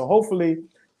rotations. So hopefully,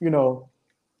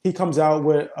 he comes out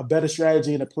with a better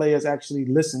strategy and the players actually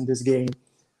listen this game,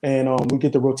 and we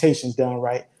get the rotations down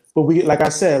right. But like I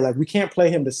said, we can't play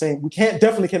him the same. We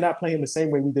definitely cannot play him the same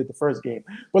way we did the first game.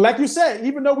 But like you said,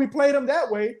 even though we played him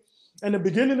that way, in the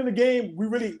beginning of the game, we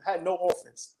really had no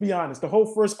offense. To be honest, the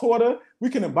whole first quarter, we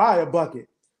couldn't buy a bucket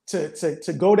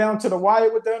to go down to the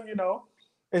wire with them. You know,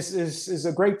 it's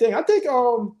a great thing. I think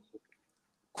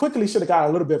Quickly should have got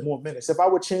a little bit more minutes. If I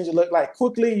would change it, look like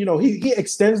Quickly, you know, he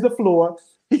extends the floor.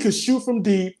 He could shoot from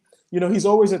deep. You know, he's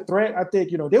always a threat. I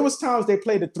think, you know, there was times they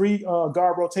played a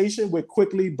 3-guard rotation with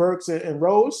Quickly, Burks, and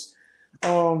Rose.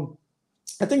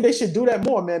 I think they should do that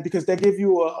more, man, because they give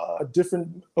you a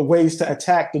different ways to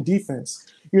attack the defense.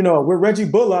 You know, with Reggie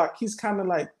Bullock, he's kind of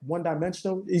like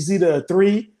one-dimensional. He's either a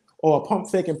 3 or a pump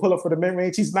fake and pull up for the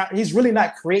mid-range. He's really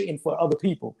not creating for other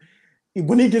people.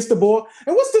 When he gets the ball,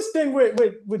 and what's this thing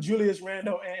with Julius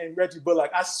Randle and Reggie Bullock?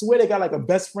 I swear they got like a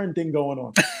best friend thing going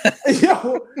on.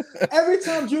 Yo, every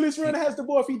time Julius Randle has the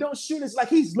ball, if he don't shoot, it's like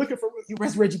he's looking for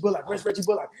where's Reggie Bullock? Where's Reggie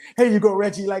Bullock? Here you go,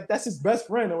 Reggie. Like that's his best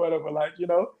friend or whatever. Like you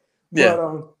know,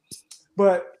 yeah.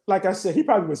 But like I said, he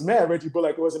probably was mad Reggie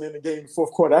Bullock wasn't in the game in the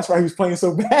fourth quarter. That's why he was playing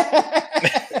so bad.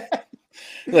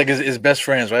 Like his best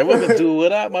friends, right? What to do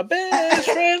without my best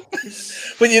friend?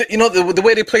 But you know the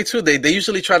way they play too, they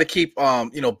usually try to keep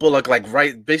you know Bullock like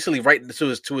basically right to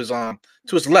his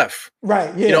left.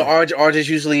 Right. Yeah. You know RJ's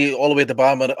usually all the way at the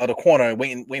bottom of the corner,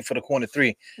 waiting for the corner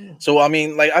 3. So I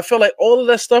mean, like I feel like all of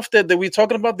that stuff that we're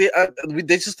talking about,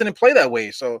 they just didn't play that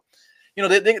way. So you know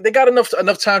they got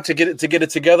enough time to get it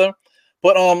together.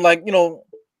 But like you know.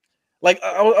 Like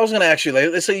I was gonna ask you, like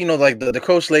let's say you know, like the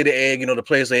coach laid the egg, you know, the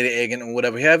players laid the egg and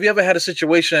whatever. Have you ever had a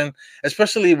situation,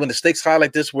 especially when the stakes high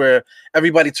like this, where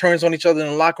everybody turns on each other in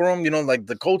the locker room? You know, like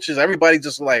the coaches, everybody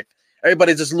just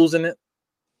losing it.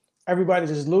 Everybody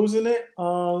just losing it.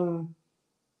 Let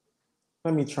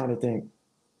me try to think.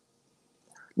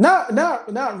 Not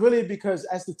really, because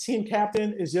as the team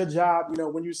captain, is your job. You know,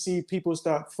 when you see people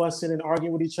start fussing and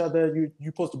arguing with each other, you're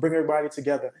supposed to bring everybody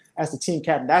together as the team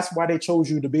captain. That's why they chose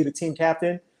you to be the team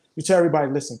captain. You tell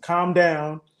everybody, listen, calm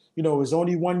down. You know, it's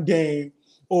only one game,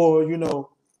 or you know,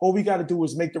 all we got to do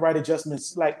is make the right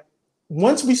adjustments. Like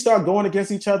once we start going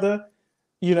against each other,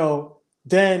 you know,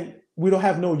 then we don't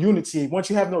have no unity. Once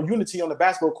you have no unity on the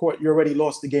basketball court, you already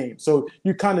lost the game. So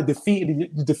you kind of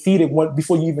defeated one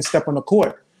before you even step on the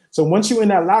court. So once you're in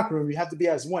that locker room, you have to be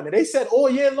as one. And they said all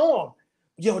year long,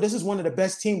 yo, this is one of the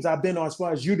best teams I've been on as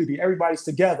far as unity. Everybody's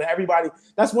together. Everybody.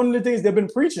 That's one of the things they've been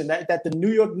preaching, that the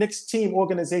New York Knicks team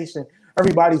organization,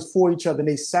 everybody's for each other and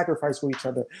they sacrifice for each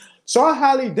other. So I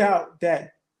highly doubt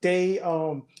that they,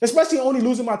 especially only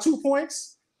losing by 2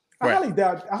 points, I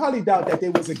highly doubt that they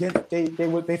was against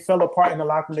they fell apart in the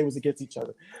locker room. They was against each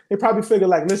other. They probably figured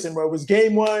like, listen, bro, it was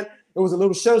game 1. It was a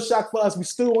little shell shock for us. We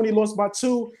still only lost by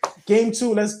 2. Game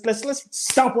 2, let's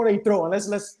stomp on their throw and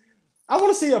let's. I want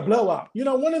to see a blowout. You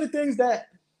know, one of the things that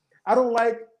I don't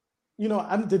like, you know,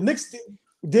 the Knicks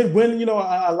did win, you know,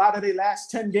 a lot of their last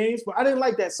 10 games, but I didn't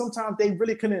like that. Sometimes they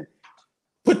really couldn't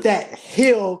put that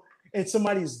heel in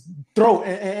somebody's throat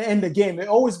and end the game. It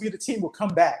always be the team will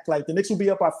come back. Like the Knicks will be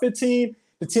up by 15,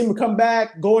 the team will come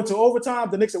back, go into overtime.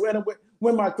 The Knicks will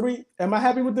win by 3. Am I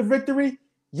happy with the victory?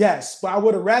 Yes, but I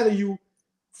would have rather you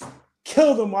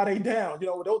kill them while they down. You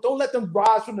know, don't let them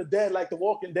rise from the dead like the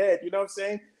Walking Dead. You know what I'm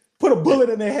saying? Put a bullet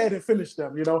in their head and finish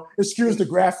them. You know, excuse the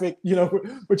graphic. You know,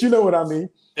 but you know what I mean.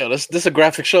 Yeah, this is a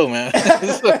graphic show, man.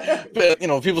 You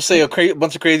know, people say a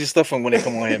bunch of crazy stuff when they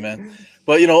come on here, man.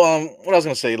 But you know, what I was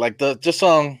gonna say, like I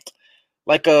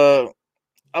want to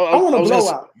blow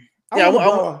out.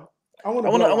 I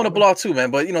want to blow out too, man.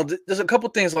 But you know, there's a couple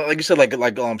things like you said, like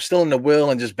still in the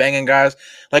will and just banging guys.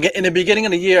 Like in the beginning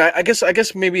of the year, I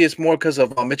guess maybe it's more because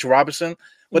of Mitchell Robinson.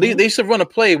 But they used to run a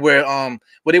play where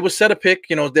they would set a pick.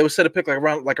 You know, they would set a pick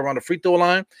around the free throw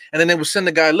line, and then they would send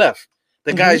the guy left.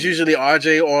 The guy is usually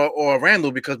RJ or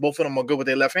Randall because both of them are good with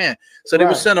their left hand. So they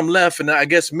would send them left, and I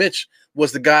guess Mitch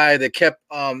was the guy that kept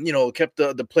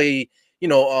the play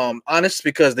honest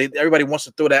because everybody wants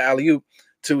to throw that alley-oop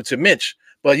to Mitch.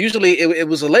 But usually it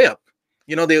was a layup.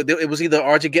 You know, it was either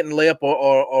RJ getting layup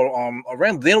or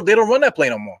Randall. They don't run that play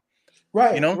no more.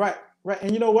 Right. You know? Right.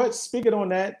 And you know what? Speaking on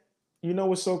that, you know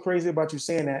what's so crazy about you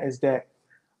saying that is that,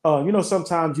 you know,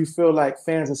 sometimes you feel like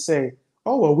fans will say,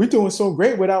 oh, well, we're doing so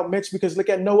great without Mitch because look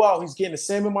at Noel. He's getting the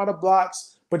same amount of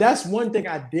blocks. But that's one thing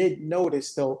I did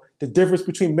notice, though. The difference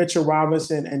between Mitchell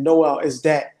Robinson and Noel is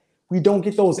that we don't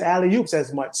get those alley-oops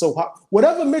as much. So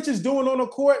whatever Mitch is doing on the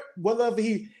court, whether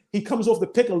he comes off the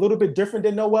pick a little bit different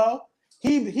than Noel,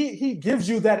 he gives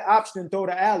you that option to throw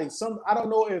the alley. I don't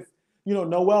know if, you know,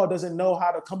 Noel doesn't know how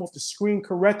to come off the screen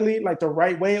correctly, like the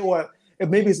right way, or if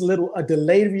maybe it's a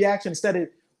delayed reaction. Instead of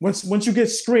once you get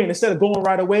screened, instead of going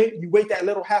right away, you wait that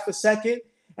little half a second,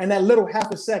 and that little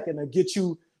half a second will get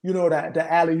you you know, that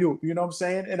the alley oop. You know what I'm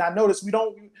saying? And I noticed we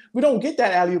don't get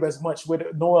that alley oop as much with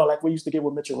Noel like we used to get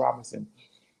with Mitchell Robinson.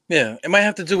 Yeah, it might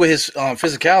have to do with his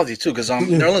physicality too, because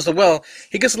Nerlens Noel,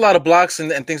 he gets a lot of blocks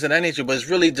and things of that nature, but it's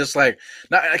really just like,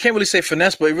 not, I can't really say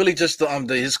finesse, but it really just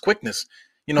his quickness.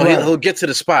 You know, he'll get to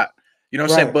the spot. You know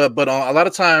what I'm saying? But a lot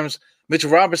of times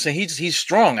Mitchell Robinson, he's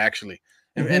strong actually,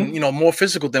 and you know, more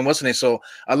physical than what's name. So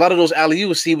a lot of those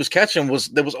alley-oops he was catching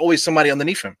there was always somebody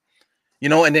underneath him. You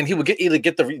know, and then he would either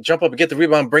get the jump up and get the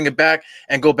rebound, bring it back,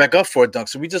 and go back up for a dunk.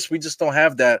 So we just don't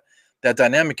have that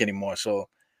dynamic anymore. So.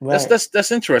 Right.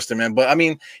 That's interesting, man. But I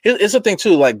mean, here's the thing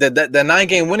too. Like that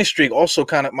 9-game winning streak also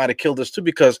kind of might have killed us too,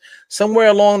 because somewhere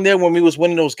along there when we was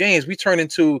winning those games, we turned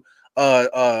into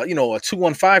you know, a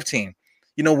 2-1-5 team.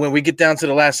 You know, when we get down to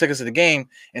the last seconds of the game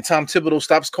and Tom Thibodeau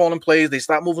stops calling plays, they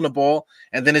stop moving the ball,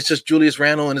 and then it's just Julius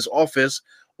Randle in his office,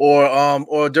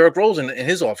 or Derrick Rose in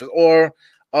his office, or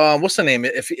what's the name?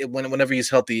 Whenever he's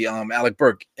healthy, Alec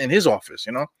Burke in his office.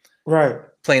 You know, right,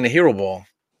 playing the hero ball.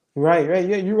 Right.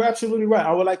 Yeah, you're absolutely right.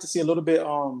 I would like to see a little bit,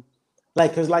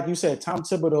 because like you said, Tom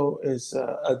Thibodeau is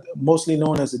mostly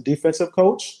known as a defensive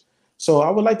coach. So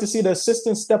I would like to see the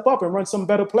assistants step up and run some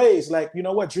better plays. Like, you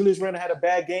know what, Julius Randle had a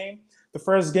bad game, the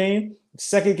first game,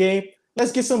 second game.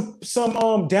 Let's get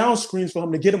some down screens for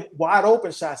him to get him wide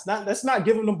open shots. Let's not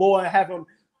give him the ball and have him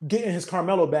getting his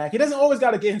Carmelo back. He doesn't always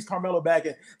got to get his Carmelo back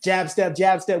and jab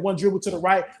step, one dribble to the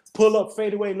right, pull up,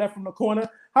 fade away, left from the corner.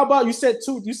 How about you said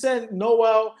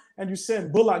Noel and you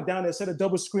sent Bullock down there, set a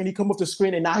double screen. He come off the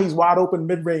screen and now he's wide open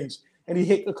mid-range and he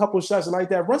hit a couple of shots like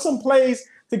that. Run some plays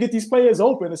to get these players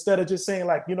open instead of just saying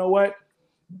like, you know what,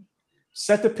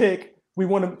 set the pick. We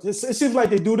want to. It seems like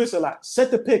they do this a lot.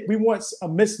 Set the pick. We want a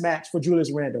mismatch for Julius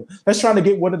Randle. Let's try to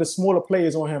get one of the smaller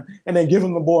players on him and then give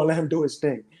him the ball and let him do his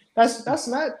thing. That's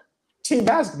not team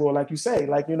basketball, like you say.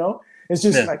 Like, you know, it's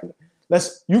just like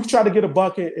you try to get a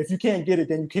bucket. If you can't get it,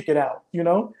 then you kick it out. You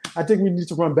know, I think we need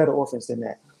to run better offense than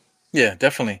that. Yeah,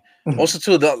 definitely. Also,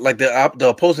 too, the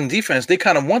opposing defense, they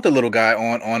kind of want the little guy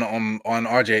on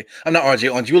RJ. I'm not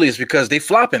RJ, on Julius, because they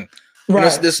flopping. Right.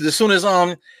 You know, as soon as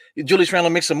Julius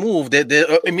Randle makes a move,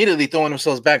 they're immediately throwing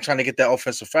themselves back, trying to get that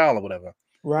offensive foul or whatever.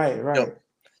 Right.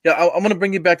 Yeah, I want to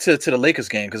bring you back to the Lakers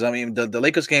game, because I mean the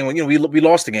Lakers game, when we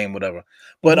lost the game, whatever.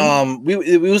 But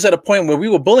we was at a point where we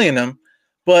were bullying them,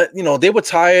 but they were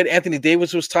tired. Anthony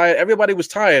Davis was tired. Everybody was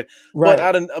tired. Right.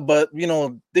 But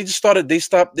they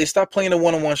stopped playing the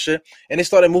one-on-one shit, and they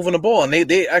started moving the ball. And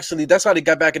they actually, that's how they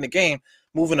got back in the game,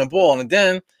 moving the ball. And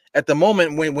then at the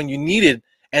moment when you needed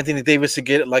Anthony Davis to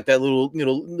get like that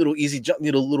little easy jump,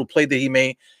 little play that he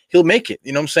made, he'll make it.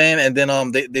 You know what I'm saying? And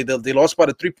then they lost by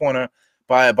the 3-pointer.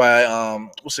 By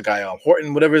what's the guy,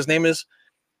 Horton, whatever his name is,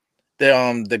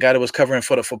 the guy that was covering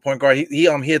for point guard. He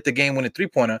hit the game winning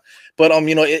 3-pointer, but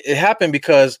it happened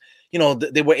because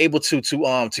they were able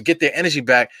to get their energy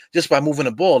back just by moving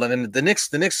the ball, and then the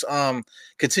Knicks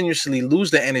continuously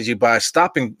lose their energy by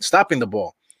stopping the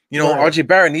ball. Right. RJ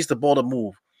Barrett needs the ball to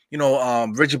move.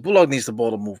 Reggie Bullock needs the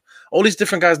ball to move. All these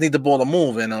different guys need the ball to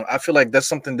move, and I feel like that's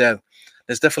something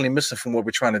that's definitely missing from what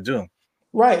we're trying to do.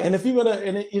 Right, and if you're gonna,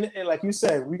 and like you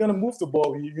said, we're gonna move the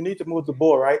ball. You need to move the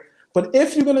ball, right? But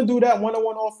if you're gonna do that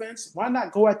one-on-one offense, why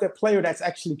not go at that player that's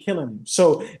actually killing you?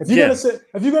 So if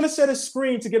you're gonna set a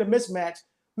screen to get a mismatch,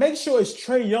 make sure it's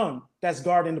Trae Young that's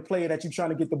guarding the player that you're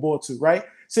trying to get the ball to, right?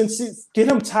 Get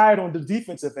him tired on the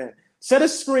defensive end. Set a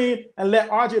screen and let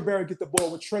RJ Barrett get the ball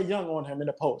with Trae Young on him in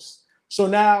the post. So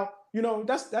now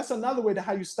that's another way to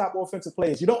how you stop offensive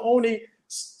plays. You don't only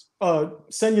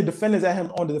send your defenders at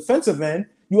him on the defensive end,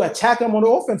 you attack him on the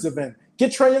offensive end.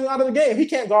 Get Trae Young out of the game. He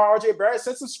can't guard RJ Barrett.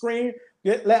 Sets a screen,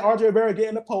 let RJ Barrett get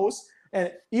in the post,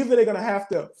 and either they're gonna have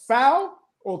to foul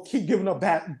or keep giving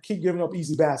up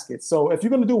easy baskets. So if you're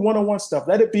gonna do one-on-one stuff,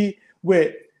 let it be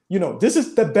with this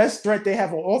is the best threat they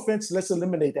have on offense. Let's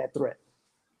eliminate that threat.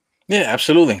 Yeah,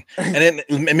 absolutely, and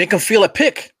then make them feel a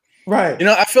pick. Right.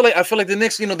 I feel like the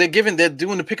Knicks, they're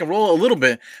doing the pick and roll a little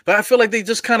bit, but I feel like they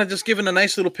just kind of just giving a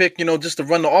nice little pick, just to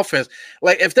run the offense.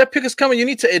 Like if that pick is coming, you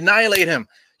need to annihilate him.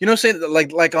 You know what I'm saying?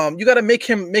 Like you got to make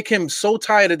him so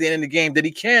tired at the end of the game that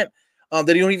he can't, that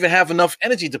he don't even have enough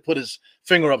energy to put his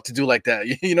finger up to do like that.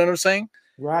 You know what I'm saying?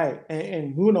 Right.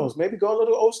 And who knows? Maybe go a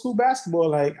little old school basketball.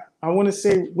 Like I want to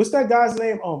say, what's that guy's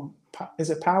name? Is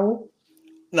it Powell?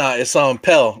 Nah, it's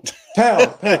Pell.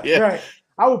 Pell. Yeah. Right.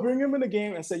 I would bring him in the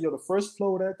game and say, the first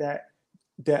floater that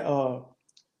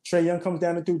Trae Young comes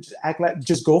down to do,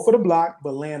 just go for the block,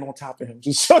 but land on top of him.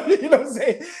 Just show you know what I'm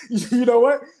saying? You know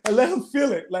what? And let him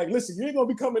feel it. Like, listen, you ain't gonna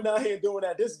be coming down here and doing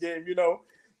that this game.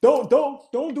 Don't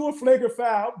do a flagrant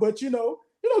foul, but give him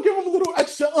a little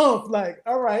extra oomph. Like,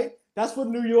 all right, That's for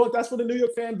New York. That's for the New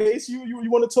York fan base. You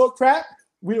want to talk crap?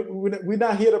 We're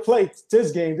not here to play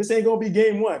this game. This ain't gonna be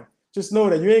game one. Just know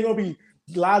that you ain't gonna be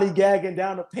lollygagging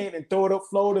down the paint and throwing up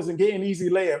floaters and getting easy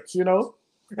layups.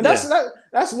 And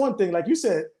that's one thing. Like you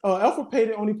said, Elfrid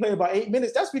Payton only played about 8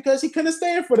 minutes. That's because he couldn't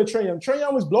stand for the Trae Young. Trae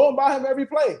Young was blowing by him every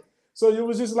play. So it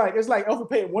was just like it's like Elfrid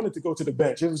Payton wanted to go to the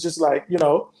bench. It was just like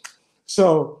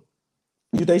So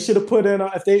they should have put in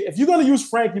if you're gonna use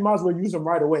Frank, you might as well use him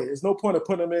right away. There's no point of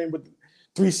putting him in with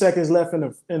 3 seconds left in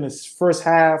the first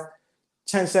half,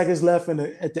 10 seconds left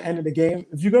at the end of the game.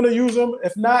 If you're gonna use him,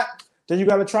 if not, then you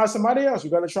got to try somebody else. You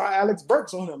got to try Alex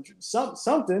Burks on him,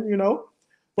 something.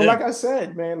 But like I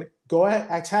said, man, go ahead,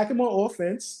 attack him on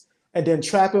offense, and then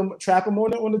trap him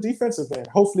on the defensive end.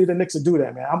 Hopefully, the Knicks will do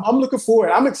that, man. I'm looking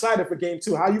forward. I'm excited for Game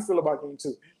 2. How you feel about Game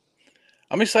 2?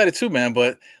 I'm excited too, man.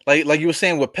 But like you were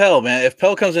saying with Pell, man, if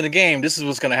Pell comes in the game, this is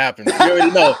what's gonna happen. You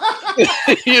already know.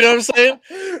 You know what I'm saying?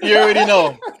 You already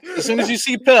know. As soon as you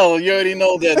see Pell, you already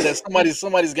know that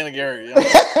somebody's gonna get hurt.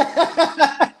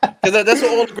 Because that's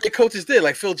what all the great coaches did.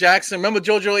 Like Phil Jackson. Remember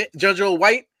JoJo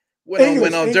White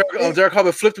when Derek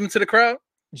Harper flipped him to the crowd?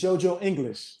 JoJo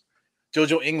English.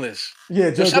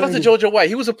 Yeah, shout out to JoJo White.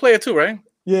 He was a player too, right?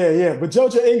 Yeah. But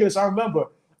JoJo English, I remember.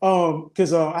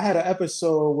 Because I had an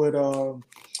episode with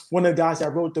one of the guys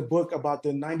that wrote the book about the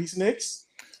 90s Knicks.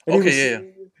 And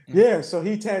Yeah, so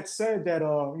he had said that,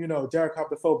 Derek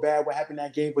Harper felt bad what happened in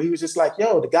that game, but he was just like,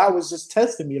 the guy was just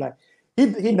testing me. Like,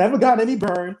 he never got any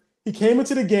burn. He came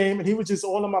into the game, and he was just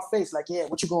all in my face, like, yeah,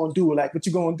 what you going to do? Like, what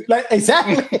you going to do? Like,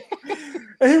 exactly.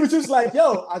 And he was just like,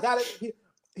 I got it.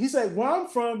 He said, where I'm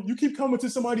from, you keep coming to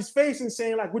somebody's face and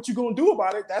saying, like, what you going to do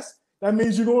about it? That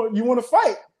means you want to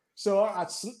fight. So I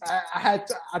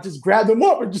just grabbed him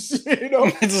up and just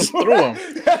just threw him.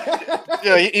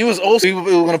 Yeah, he was also he was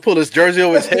gonna pull his jersey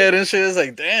over his head and shit. It's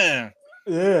like, damn.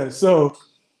 Yeah. So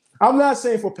I'm not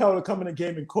saying for Pell to come in the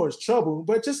game and cause trouble,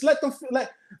 but just let them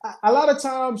a lot of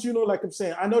times, like I'm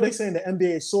saying, I know they're saying the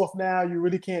NBA is soft now. You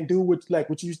really can't do what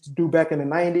you used to do back in the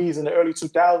 90s and the early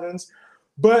 2000s,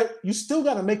 but you still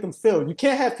got to make them feel. You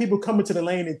can't have people coming to the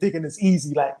lane and thinking it's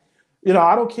easy. Like,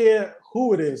 I don't care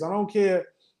who it is. I don't care.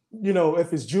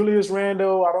 If it's Julius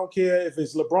Randle, I don't care if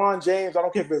it's LeBron James, I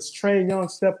don't care if it's Trae Young,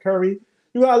 Steph Curry.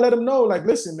 You gotta let them know, like,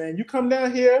 listen, man, you come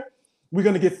down here, we're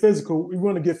gonna get physical. We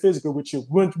want to get physical with you.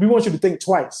 We want you to think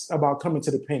twice about coming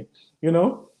to the paint.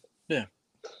 Yeah,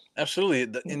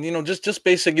 absolutely. And just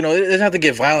basic. It doesn't have to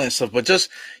get violent and stuff, but just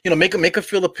make a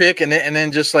feel a pick, and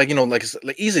then just like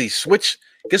easy switch.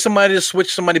 Get somebody to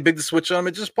switch, somebody big to switch on them,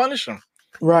 and just punish them.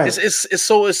 Right. It's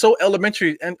so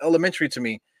elementary to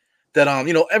me. That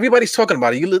everybody's talking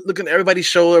about it. You look at everybody's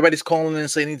show, everybody's calling in and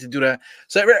saying they need to do that.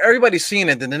 So everybody's seeing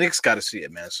it. Then the Knicks got to see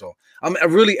it, man. So I'm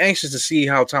really anxious to see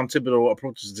how Tom Thibodeau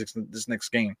approaches this next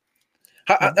game.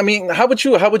 How would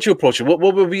you approach it? What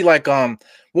would be like? What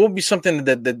would be something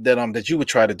that you would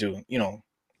try to do?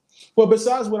 Well,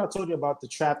 besides what I told you about the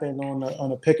trapping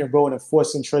on a pick and roll and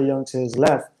forcing Trae Young to his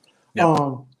left,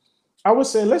 I would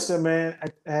say, listen, man,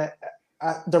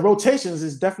 the rotations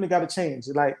is definitely got to change.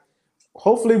 Like,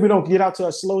 hopefully we don't get out to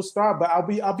a slow start, but I'll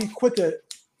be quicker.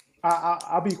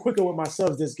 I'll be quicker with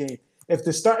myself this game.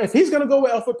 If he's gonna go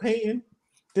with Elfrid Payton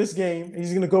this game,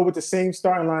 he's gonna go with the same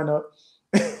starting lineup.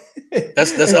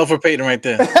 That's Elfrid Payton right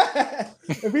there.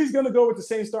 If he's gonna go with the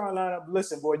same starting lineup,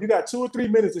 listen, boy, you got 2 or 3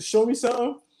 minutes to show me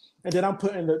something, and then I'm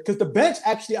putting because the bench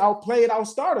actually outplayed our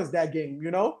starters that game,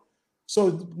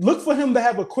 So look for him to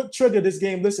have a quick trigger this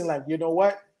game. Listen, like, you know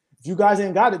what? You guys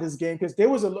ain't got it this game, because there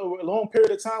was a long period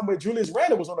of time where Julius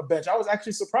Randle was on the bench. I was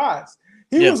actually surprised.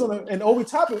 He was and Obi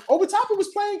Toppin was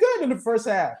playing good in the first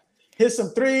half. Hit some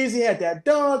threes. He had that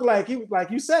dunk. Like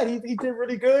you said, he did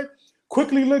really good.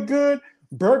 Quickly looked good.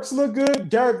 Burks looked good.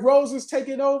 Derrick Rose was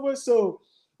taking over. So,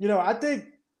 I think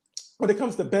when it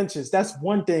comes to benches, that's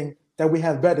one thing that we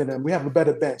have better than. We have a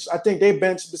better bench. I think they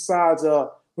bench besides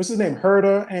what's his name,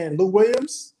 Herder and Lou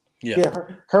Williams. Yeah,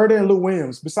 Herder and Lou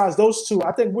Williams. Besides those two,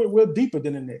 I think we're deeper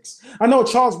than the Knicks. I know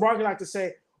Charles Barkley like to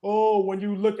say, when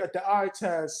you look at the eye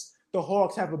test, the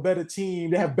Hawks have a better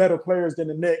team. They have better players than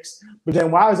the Knicks. But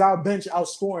then why is our bench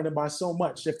outscoring them by so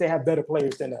much if they have better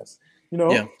players than us?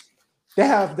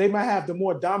 They might have the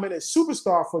more dominant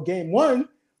superstar for game one,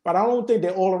 but I don't think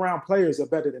their all-around players are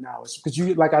better than ours. Because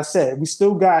like I said, we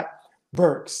still got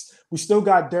Burks. We still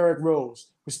got Derrick Rose.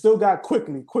 We still got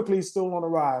Quickly. Quickly's still on the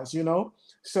rise,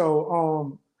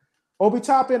 So Obi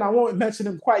Toppin, I won't mention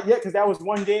him quite yet because that was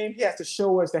one game. He has to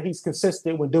show us that he's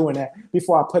consistent with doing that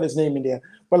before I put his name in there.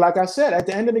 But like I said, at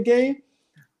the end of the game,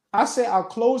 I say our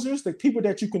closers, the people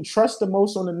that you can trust the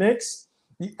most on the Knicks,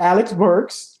 Alex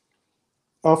Burks.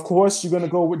 Of course, you're going to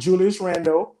go with Julius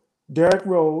Randle. Derrick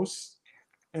Rose,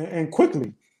 and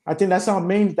quickly. I think that's our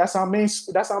main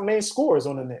scores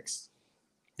on the Knicks.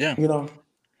 Yeah. You know.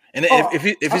 And if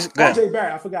he's RJ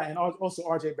Barrett, I forgot, and also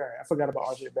RJ Barrett. I forgot about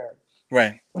RJ Barrett.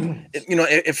 Right.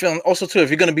 If also too, if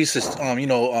you're gonna be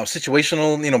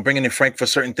situational, bringing in Frank for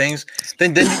certain things,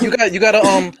 then you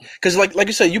gotta because like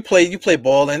you said, you play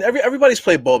ball, and everybody's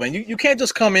played ball, man. You can't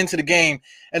just come into the game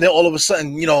and then all of a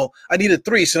sudden, I need a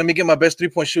three, so let me get my best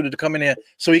 3-point shooter to come in there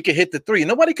so he can hit the three.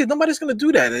 Nobody's gonna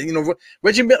do that.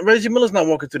 Reggie Miller's not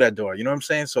walking through that door. You know what I'm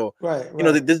saying? So right.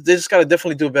 They just gotta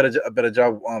definitely do a better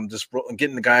job just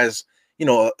getting the guys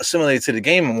assimilated to the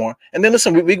game more. And then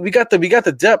listen, we got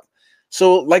the depth.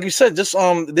 So, like you said, just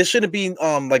there shouldn't be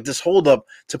like this hold up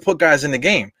to put guys in the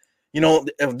game.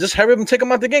 Just hurry up and take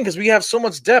them out the game because we have so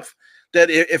much depth that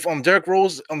if Derrick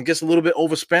Rose gets a little bit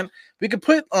overspent, we could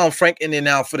put Frank in there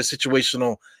now for the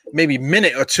situational maybe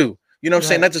minute or two. You know what I'm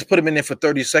saying? Not just put him in there for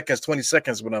 30 seconds, 20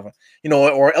 seconds, whatever.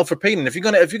 Or Elfrid Payton. If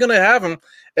you're gonna have him,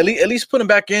 at least put him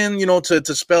back in.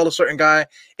 To spell a certain guy.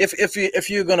 If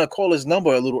you're gonna call his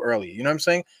number a little early, you know what I'm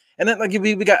saying? And then like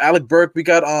we got Alec Burke, we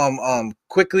got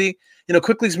Quickly.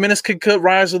 Quickly's minutes could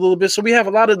rise a little bit, so we have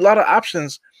a lot of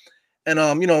options. And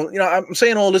I'm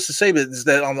saying all this to say is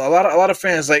that a lot of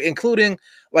fans, like including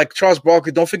like Charles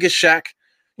Barkley, don't forget Shaq.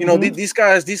 These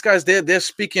guys, they're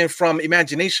speaking from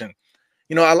imagination.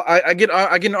 I get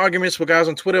in arguments with guys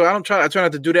on Twitter. I try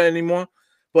not to do that anymore.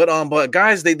 But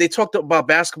guys, they talked about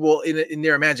basketball in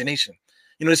their imagination.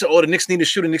 They said, "Oh, the Knicks need a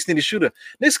shooter.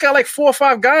 Knicks got like 4 or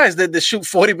 5 guys that shoot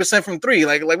 40% from three.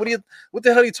 Like what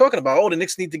the hell are you talking about? Oh, the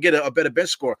Knicks need to get a better bench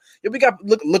score. Yeah, we got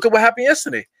look at what happened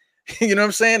yesterday. You know what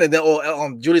I'm saying? And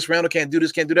then Julius Randle can't do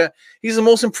this, can't do that. He's the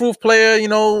most improved player,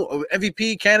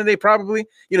 MVP candidate probably.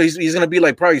 He's gonna be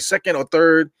like probably second or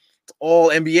third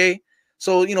all NBA.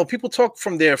 So people talk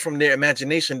from their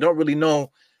imagination, don't really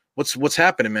know what's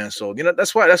happening, man. So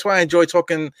that's why I enjoy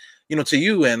talking to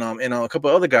you and a couple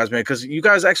of other guys, man, because you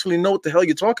guys actually know what the hell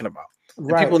you're talking about.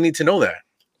 Right. And people need to know that.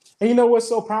 And you know what's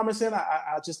so promising?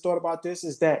 I just thought about this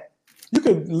is that you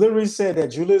could literally say that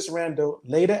Julius Randle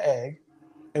laid an egg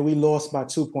and we lost by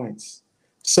 2 points.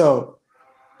 So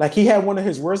like he had one of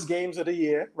his worst games of the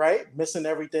year, right? Missing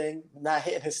everything, not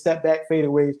hitting his step back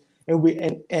fadeaways,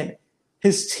 and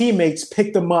his teammates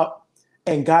picked him up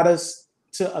and got us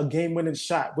to a game-winning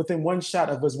shot within one shot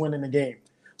of us winning the game.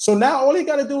 So now all he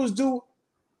got to do is do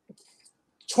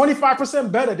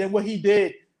 25% better than what he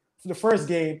did for the first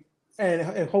game,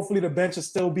 and hopefully the bench will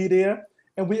still be there,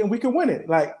 and we can win it.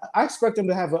 Like I expect him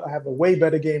to have a way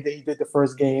better game than he did the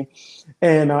first game,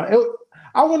 and I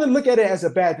wouldn't look at it as a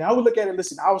bad thing. I would look at it.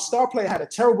 Listen, our star player had a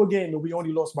terrible game, and we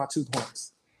only lost by 2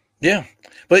 points. Yeah,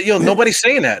 but nobody's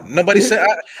saying that. Nobody said.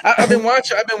 I've been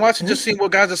watching, just seeing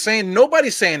what guys are saying.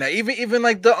 Nobody's saying that. Even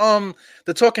like the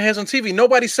talking heads on TV.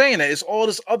 Nobody's saying that. It's all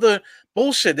this other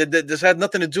bullshit that just had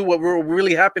nothing to do with what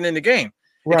really happened in the game.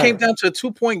 Right. It came down to a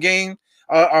 2-point game.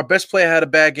 Our best player had a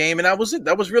bad game, and that was it.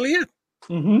 That was really it.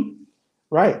 Mm-hmm.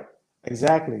 Right.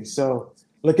 Exactly. So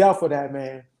look out for that,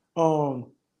 man.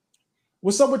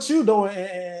 What's up with you doing?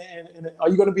 And are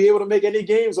you going to be able to make any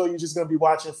games, or are you just going to be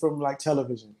watching from like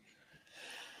television?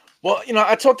 Well,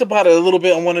 I talked about it a little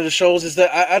bit on one of the shows. Is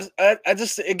that I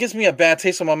just it gives me a bad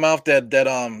taste in my mouth that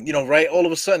right, all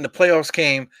of a sudden the playoffs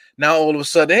came. Now all of a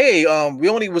sudden, hey, we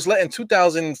only was letting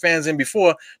 2,000 fans in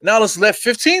before. Now let's let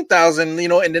 15,000,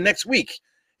 in the next week.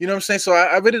 You know what I'm saying? So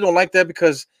I really don't like that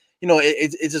because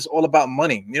it's just all about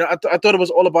money. I thought it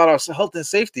was all about our health and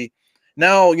safety.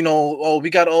 Now we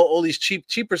got all these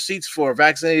cheaper seats for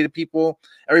vaccinated people.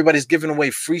 Everybody's giving away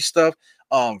free stuff.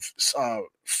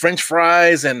 French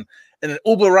fries and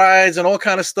Uber rides and all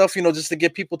kind of stuff, just to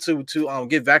get people to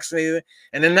get vaccinated.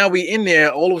 And then now we in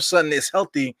there, all of a sudden it's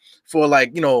healthy for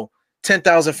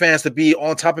 10,000 fans to be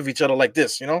on top of each other like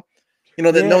this, that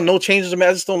no changes.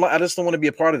 I just don't want to be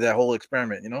a part of that whole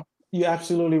experiment, You're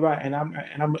absolutely right.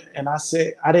 And I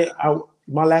said,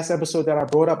 my last episode that I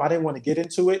brought up, I didn't want to get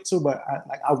into it too, but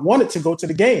I wanted to go to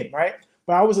the game, right?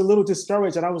 But I was a little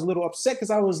discouraged and I was a little upset because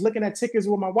I was looking at tickets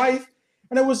with my wife,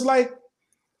 and it was like,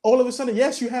 all of a sudden,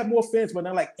 yes, you have more fans, but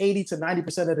now like 80 to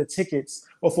 90% of the tickets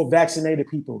are for vaccinated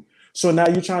people. So now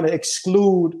you're trying to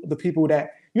exclude the people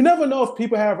that you never know if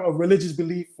people have a religious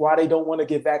belief why they don't want to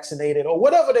get vaccinated or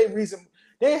whatever their reason.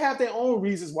 They have their own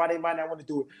reasons why they might not want to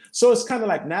do it. So it's kind of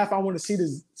like now if I want to see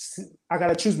this, I got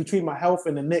to choose between my health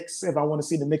and the Knicks. If I want to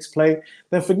see the Knicks play,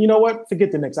 then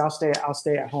forget the Knicks. I'll stay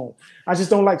at home. I just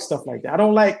don't like stuff like that. I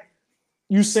don't like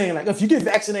you saying like, if you get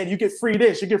vaccinated, you get free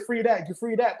this, you get free that, you get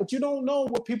free that. But you don't know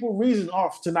what people's reasons are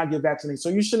to not get vaccinated.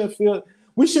 So we shouldn't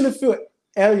feel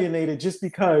alienated just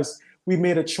because we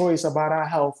made a choice about our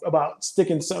health, about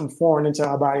sticking something foreign into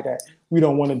our body that we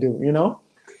don't want to do, you know?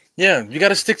 Yeah, you got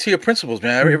to stick to your principles,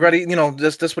 man. Mhm. Everybody,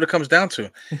 that's what it comes down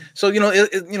to. So,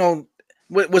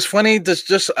 what's funny,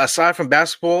 just aside from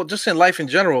basketball, just in life in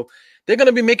general, they're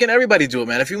gonna be making everybody do it,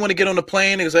 man. If you want to get on the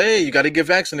plane and say, hey, you got to get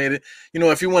vaccinated.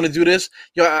 If you want to do this,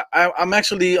 I'm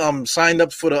actually signed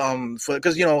up for the for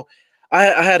because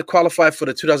I had qualified for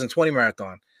the 2020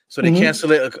 marathon, so they Mhm.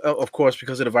 canceled it, of course,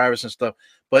 because of the virus and stuff.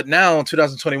 But now in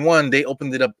 2021, they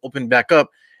opened back up,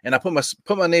 and I put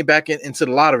my name back into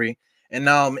the lottery, and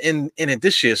now I'm in it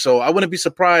this year. So I wouldn't be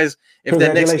surprised if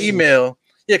that next Congratulations. email,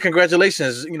 yeah,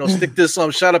 congratulations, stick this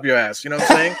shot up your ass. You know what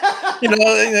I'm saying?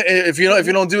 If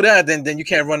you don't do that, then you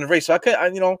can't run the race. So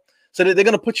so they're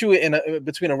gonna put you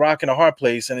between a rock and a hard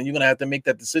place, and then you're gonna have to make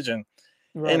that decision.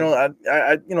 Right.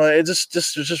 It's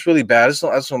just really bad. I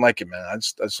just don't like it, man. I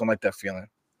just don't like that feeling.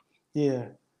 Yeah.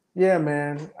 Yeah,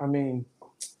 man. I mean,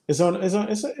 it's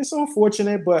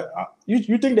unfortunate, but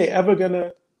you think they ever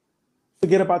gonna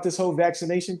forget about this whole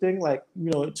vaccination thing? Like,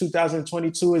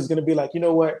 2022 is gonna be like, you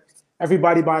know what?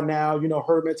 Everybody by now,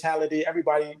 herd mentality.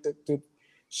 Everybody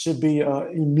should be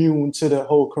immune to the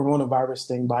whole coronavirus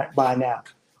thing by now.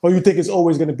 Or you think it's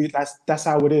always gonna be that's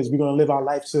how it is? We're gonna live our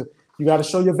life to. You got to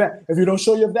show your If you don't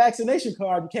show your vaccination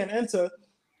card, you can't enter.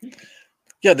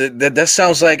 Yeah, that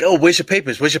sounds like, oh, where's your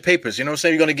papers? Where's your papers? You know what I'm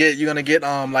saying? You're gonna get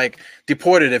like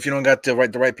deported if you don't got the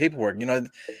right paperwork.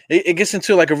 It gets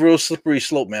into like a real slippery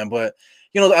slope, man. But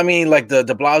I mean, like the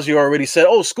De Blasio already said,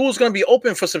 oh, school's gonna be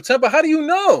open for September. How do you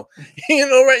know?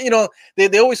 Right?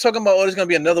 They always talking about, oh, there's gonna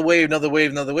be another wave, another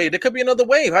wave, another wave. There could be another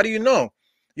wave. How do you know?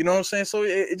 You know what I'm saying? So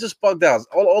it just bugged out.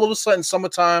 All of a sudden,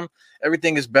 summertime,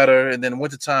 everything is better, and then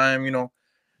wintertime,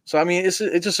 So I mean, it's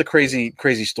just a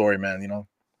crazy story, man.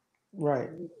 Right,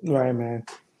 right, man.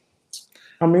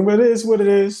 I mean, but it is what it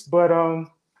is. But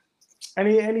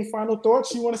any final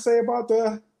thoughts you want to say about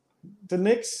the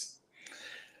Knicks?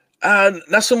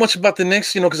 Not so much about the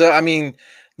Knicks, because I mean,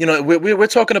 we're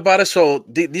talking about it. So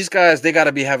these guys, they got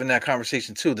to be having that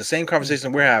conversation too, the same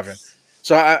conversation we're having.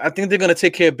 So I think they're going to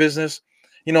take care of business.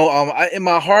 In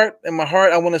my heart,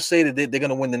 I want to say that they're going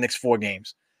to win the next 4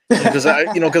 games, because I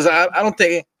don't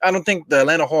think the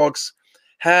Atlanta Hawks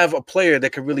have a player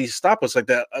that could really stop us like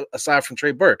that, aside from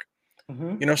Trey Burke. Mm-hmm. You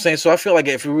know what I'm saying? So I feel like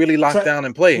if we really lock down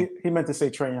and play, he meant to say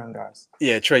Trae Young, guys.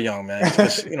 Yeah, Trae Young, man.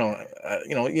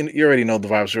 You already know the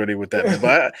vibes already with that, man.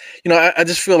 But I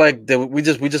just feel like that we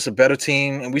just a better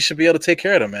team, and we should be able to take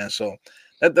care of them, man. So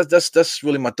that's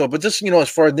really my thought. But just as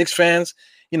far as Knicks fans,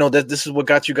 that this is what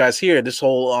got you guys here. This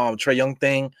whole Trae Young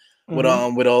thing with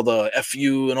all the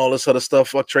FU and all this other stuff.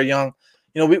 Fuck Trae Young.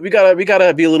 We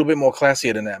gotta be a little bit more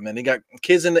classier than that, man. They got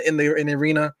kids in the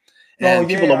arena, and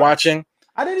people are watching.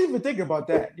 I didn't even think about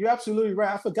that. You're absolutely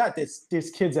right. I forgot there's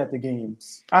kids at the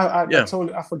games. I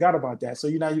forgot about that. So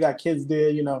you got kids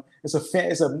there. It's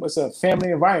a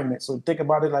family environment. So think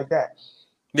about it like that.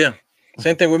 Yeah.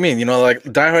 Same thing with me, like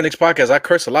Die Hard Knicks podcast. I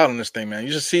curse a lot on this thing, man.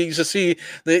 You should see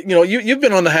that. You've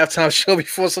been on the halftime show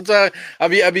before. Sometimes I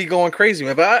be going crazy,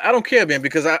 man. But I don't care, man,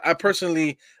 because I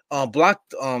personally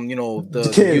blocked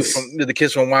the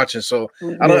kids from watching. So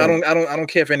I don't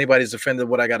care if anybody's offended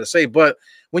what I got to say. But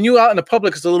when you out in the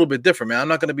public, it's a little bit different, man. I'm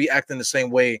not going to be acting the same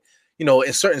way.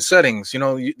 In certain settings,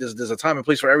 there's a time and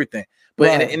place for everything.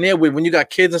 But in there, when you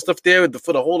got kids and stuff there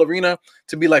for the whole arena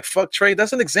to be like fuck Trey,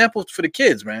 that's an example for the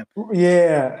kids, man.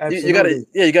 Yeah, absolutely.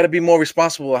 You gotta be more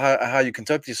responsible how you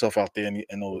conduct yourself out there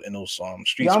in those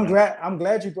streets. Yeah, I'm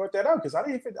glad you brought that up, because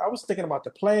I was thinking about the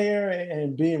player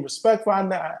and being respectful.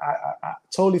 I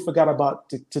totally forgot about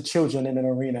the children in an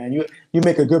arena, and you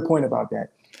make a good point about that.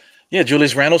 Yeah,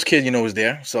 Julius Randle's kid, was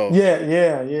there. So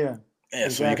yeah. Yeah,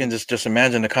 exactly. So you can just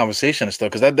imagine the conversation and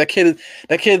stuff, because that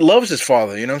kid loves his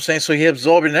father, you know what I'm saying? So he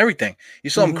absorbed in everything. You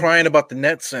saw him crying about the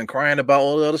Nets and crying about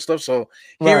all the other stuff. So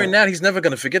hearing that, he's never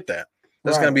going to forget that.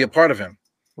 That's going to be a part of him.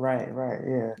 Right,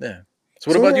 yeah. Yeah.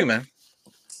 So what about you, man?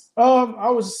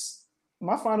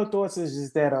 My final thoughts is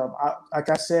just that like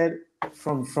I said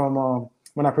from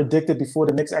when I predicted before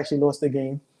the Knicks actually lost the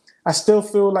game, I still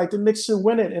feel like the Knicks should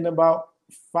win it in about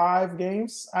 5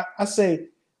 games. I say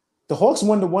the Hawks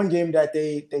won the one game that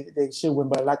they should win,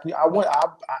 but like I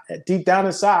deep down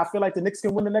inside, I feel like the Knicks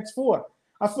can win the next 4.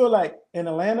 I feel like in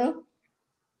Atlanta,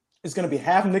 it's gonna be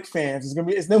half Knicks fans.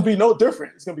 It's gonna be no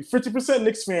different. It's gonna be 50%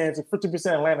 Knicks fans and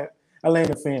 50%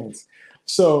 Atlanta fans.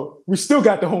 So we still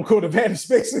got the home court advantage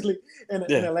basically in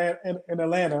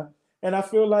Atlanta. And I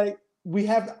feel like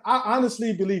I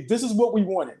honestly believe this is what we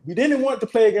wanted. We didn't want to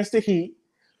play against the Heat.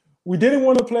 We didn't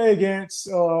want to play against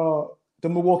the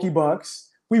Milwaukee Bucks.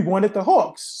 We wanted the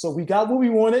Hawks. So we got what we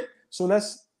wanted. So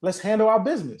let's handle our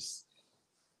business.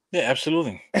 Yeah,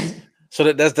 absolutely.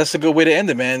 So that's a good way to end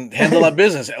it, man. Handle our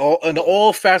business in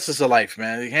all facets of life,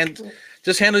 man.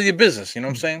 Just handle your business. You know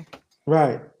what I'm saying?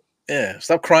 Right. Yeah.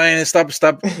 Stop crying and stop.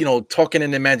 Talking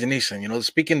in imagination.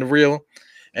 Speaking the real,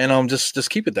 and just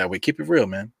keep it that way. Keep it real,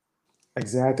 man.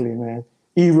 Exactly, man.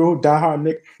 Eru, Die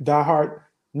Hard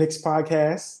Knicks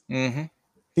podcast. Mm-hmm.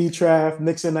 D-Trav,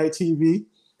 Knicks at Night TV.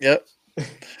 Yep.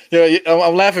 Yeah,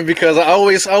 I'm laughing because I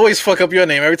always fuck up your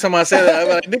name every time I say that. I'm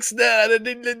like, Knicks. You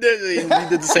did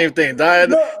the same thing.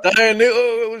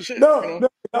 Oh shit. No.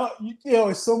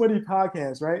 It's so many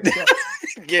podcasts, right? So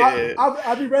yeah.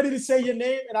 I'll be ready to say your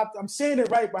name, and I'm saying it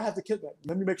right, but I have to kill that.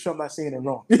 Let me make sure I'm not saying it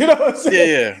wrong. You know what I'm saying?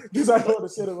 Yeah. Because I don't want to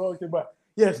say the wrong thing. But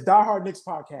yes, Die Hard Knicks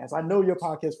podcast. I know your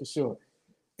podcast for sure.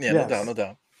 Yeah, yes. no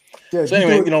doubt. Yeah, so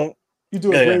anyway, you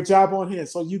do a great job on here.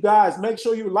 So you guys make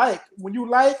sure you like. When you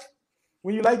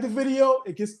like the video,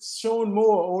 it gets shown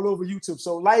more all over YouTube.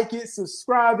 So like it,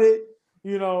 subscribe it.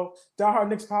 Die Hard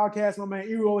Knicks podcast. My man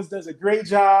Eru always does a great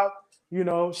job.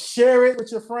 Share it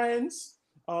with your friends.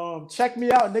 Check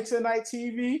me out, Knicks at Night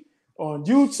TV, on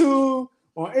YouTube,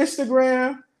 on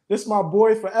Instagram. This is my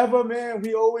boy forever, man.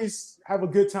 We always have a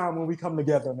good time when we come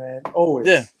together, man. Always.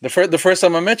 Yeah. The first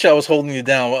time I met you, I was holding you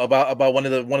down about one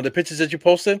of the pictures that you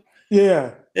posted.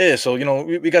 Yeah. Yeah. So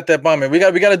we got that bomb, man. We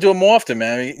got to do it more often,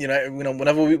 man.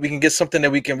 Whenever we can get something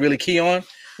that we can really key on,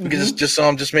 we can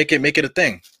just make it a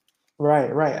thing.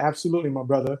 Right. Absolutely, my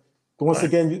brother. But once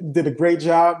again, you did a great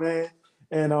job, man.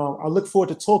 And I look forward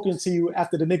to talking to you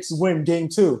after the Knicks win Game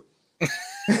 2.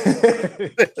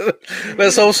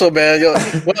 Let's hope so, man. Yo,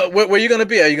 where you gonna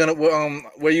be? Are you gonna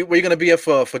where you gonna be at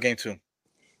for Game 2?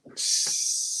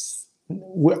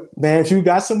 Man, if you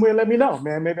got somewhere, let me know,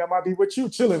 man. Maybe I might be with you,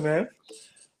 chilling, man.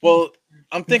 Well,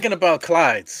 I'm thinking about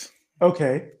Clyde's.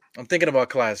 Okay. I'm thinking about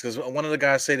Clyde's because one of the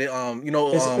guys said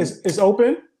that it's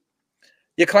open.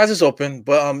 Yeah, Clyde's is open,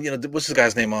 but what's this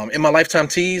guy's name? In My Lifetime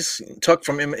Tees, Tuck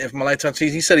from In My Lifetime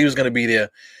Tees. He said he was gonna be there,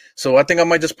 so I think I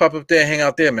might just pop up there and hang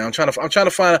out there, man. I'm trying to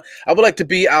find. I would like to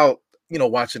be out,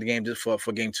 watching the game just for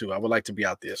Game 2. I would like to be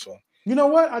out there. So you know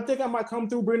what? I think I might come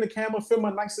through, bring the camera, film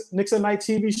a Knicks at Night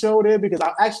TV show there because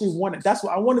I actually wanted. That's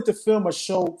what I wanted to film a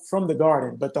show from the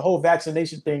Garden, but the whole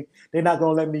vaccination thing, they're not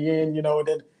gonna let me in.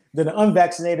 Then the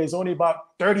unvaccinated is only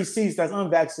about 30 seats that's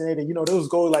unvaccinated. Those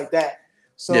go like that.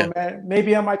 So, man,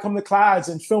 maybe I might come to Clyde's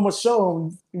and film a show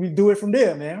and we do it from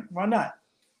there, man. Why not?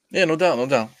 Yeah, no doubt.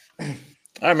 All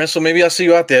right, man. So maybe I'll see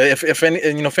you out there. If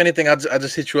anything, I'll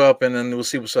just hit you up and then we'll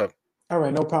see what's up. All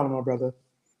right, no problem, my brother.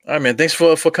 All right, man. Thanks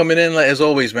for coming in as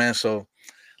always, man. So,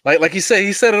 like he said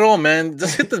it all, man.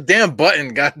 Just hit the damn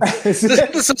button, God. Just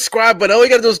hit the subscribe button. All you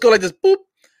gotta do is go like this, boop.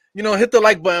 Hit the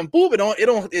like button, boop.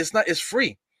 It's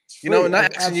free.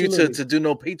 Not asking you to do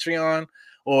no Patreon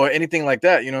or anything like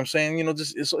that. You know what I'm saying?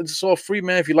 Just it's all free,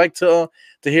 man. If you like to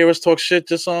hear us talk shit,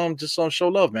 just show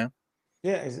love, man.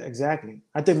 Yeah, exactly.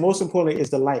 I think most importantly is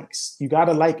the likes. You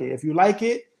gotta like it. If you like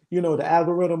it, the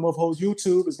algorithm of whole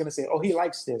YouTube is gonna say, "Oh, he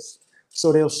likes this,"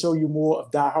 so they'll show you more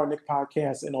of Die Hard Knicks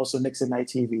podcast and also Knicks at Night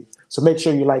TV. So make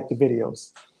sure you like the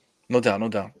videos. No doubt.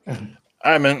 All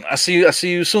right, man. I see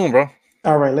you soon, bro.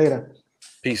 All right, later.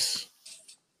 Peace.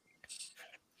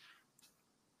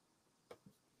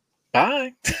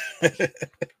 Bye.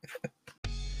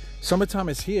 Summertime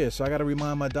is here, so I got to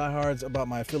remind my diehards about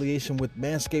my affiliation with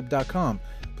Manscaped.com.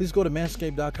 Please go to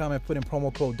Manscaped.com and put in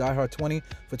promo code DieHard20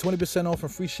 for 20% off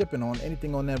and free shipping on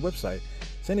anything on that website.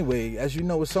 So anyway, as you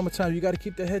know, it's summertime. You got to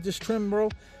keep the head just trimmed, bro.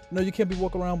 You can't be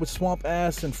walking around with swamp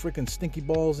ass and freaking stinky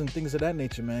balls and things of that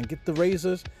nature, man. Get the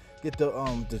razors, get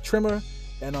the trimmer,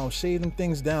 and shave them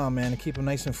things down, man, and keep them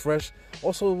nice and fresh.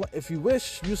 Also, if you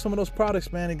wish, use some of those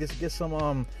products, man, and get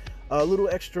some a little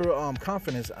extra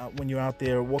confidence when you're out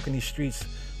there walking these streets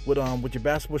with your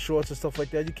basketball shorts and stuff like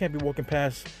that. You can't be walking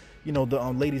past,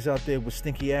 the ladies out there with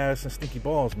stinky ass and stinky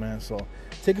balls, man. So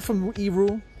take it from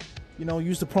Eru,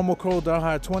 use the promo code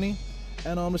DieHard20,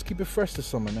 and let's keep it fresh this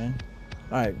summer, man.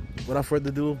 All right, without further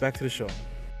ado, back to the show.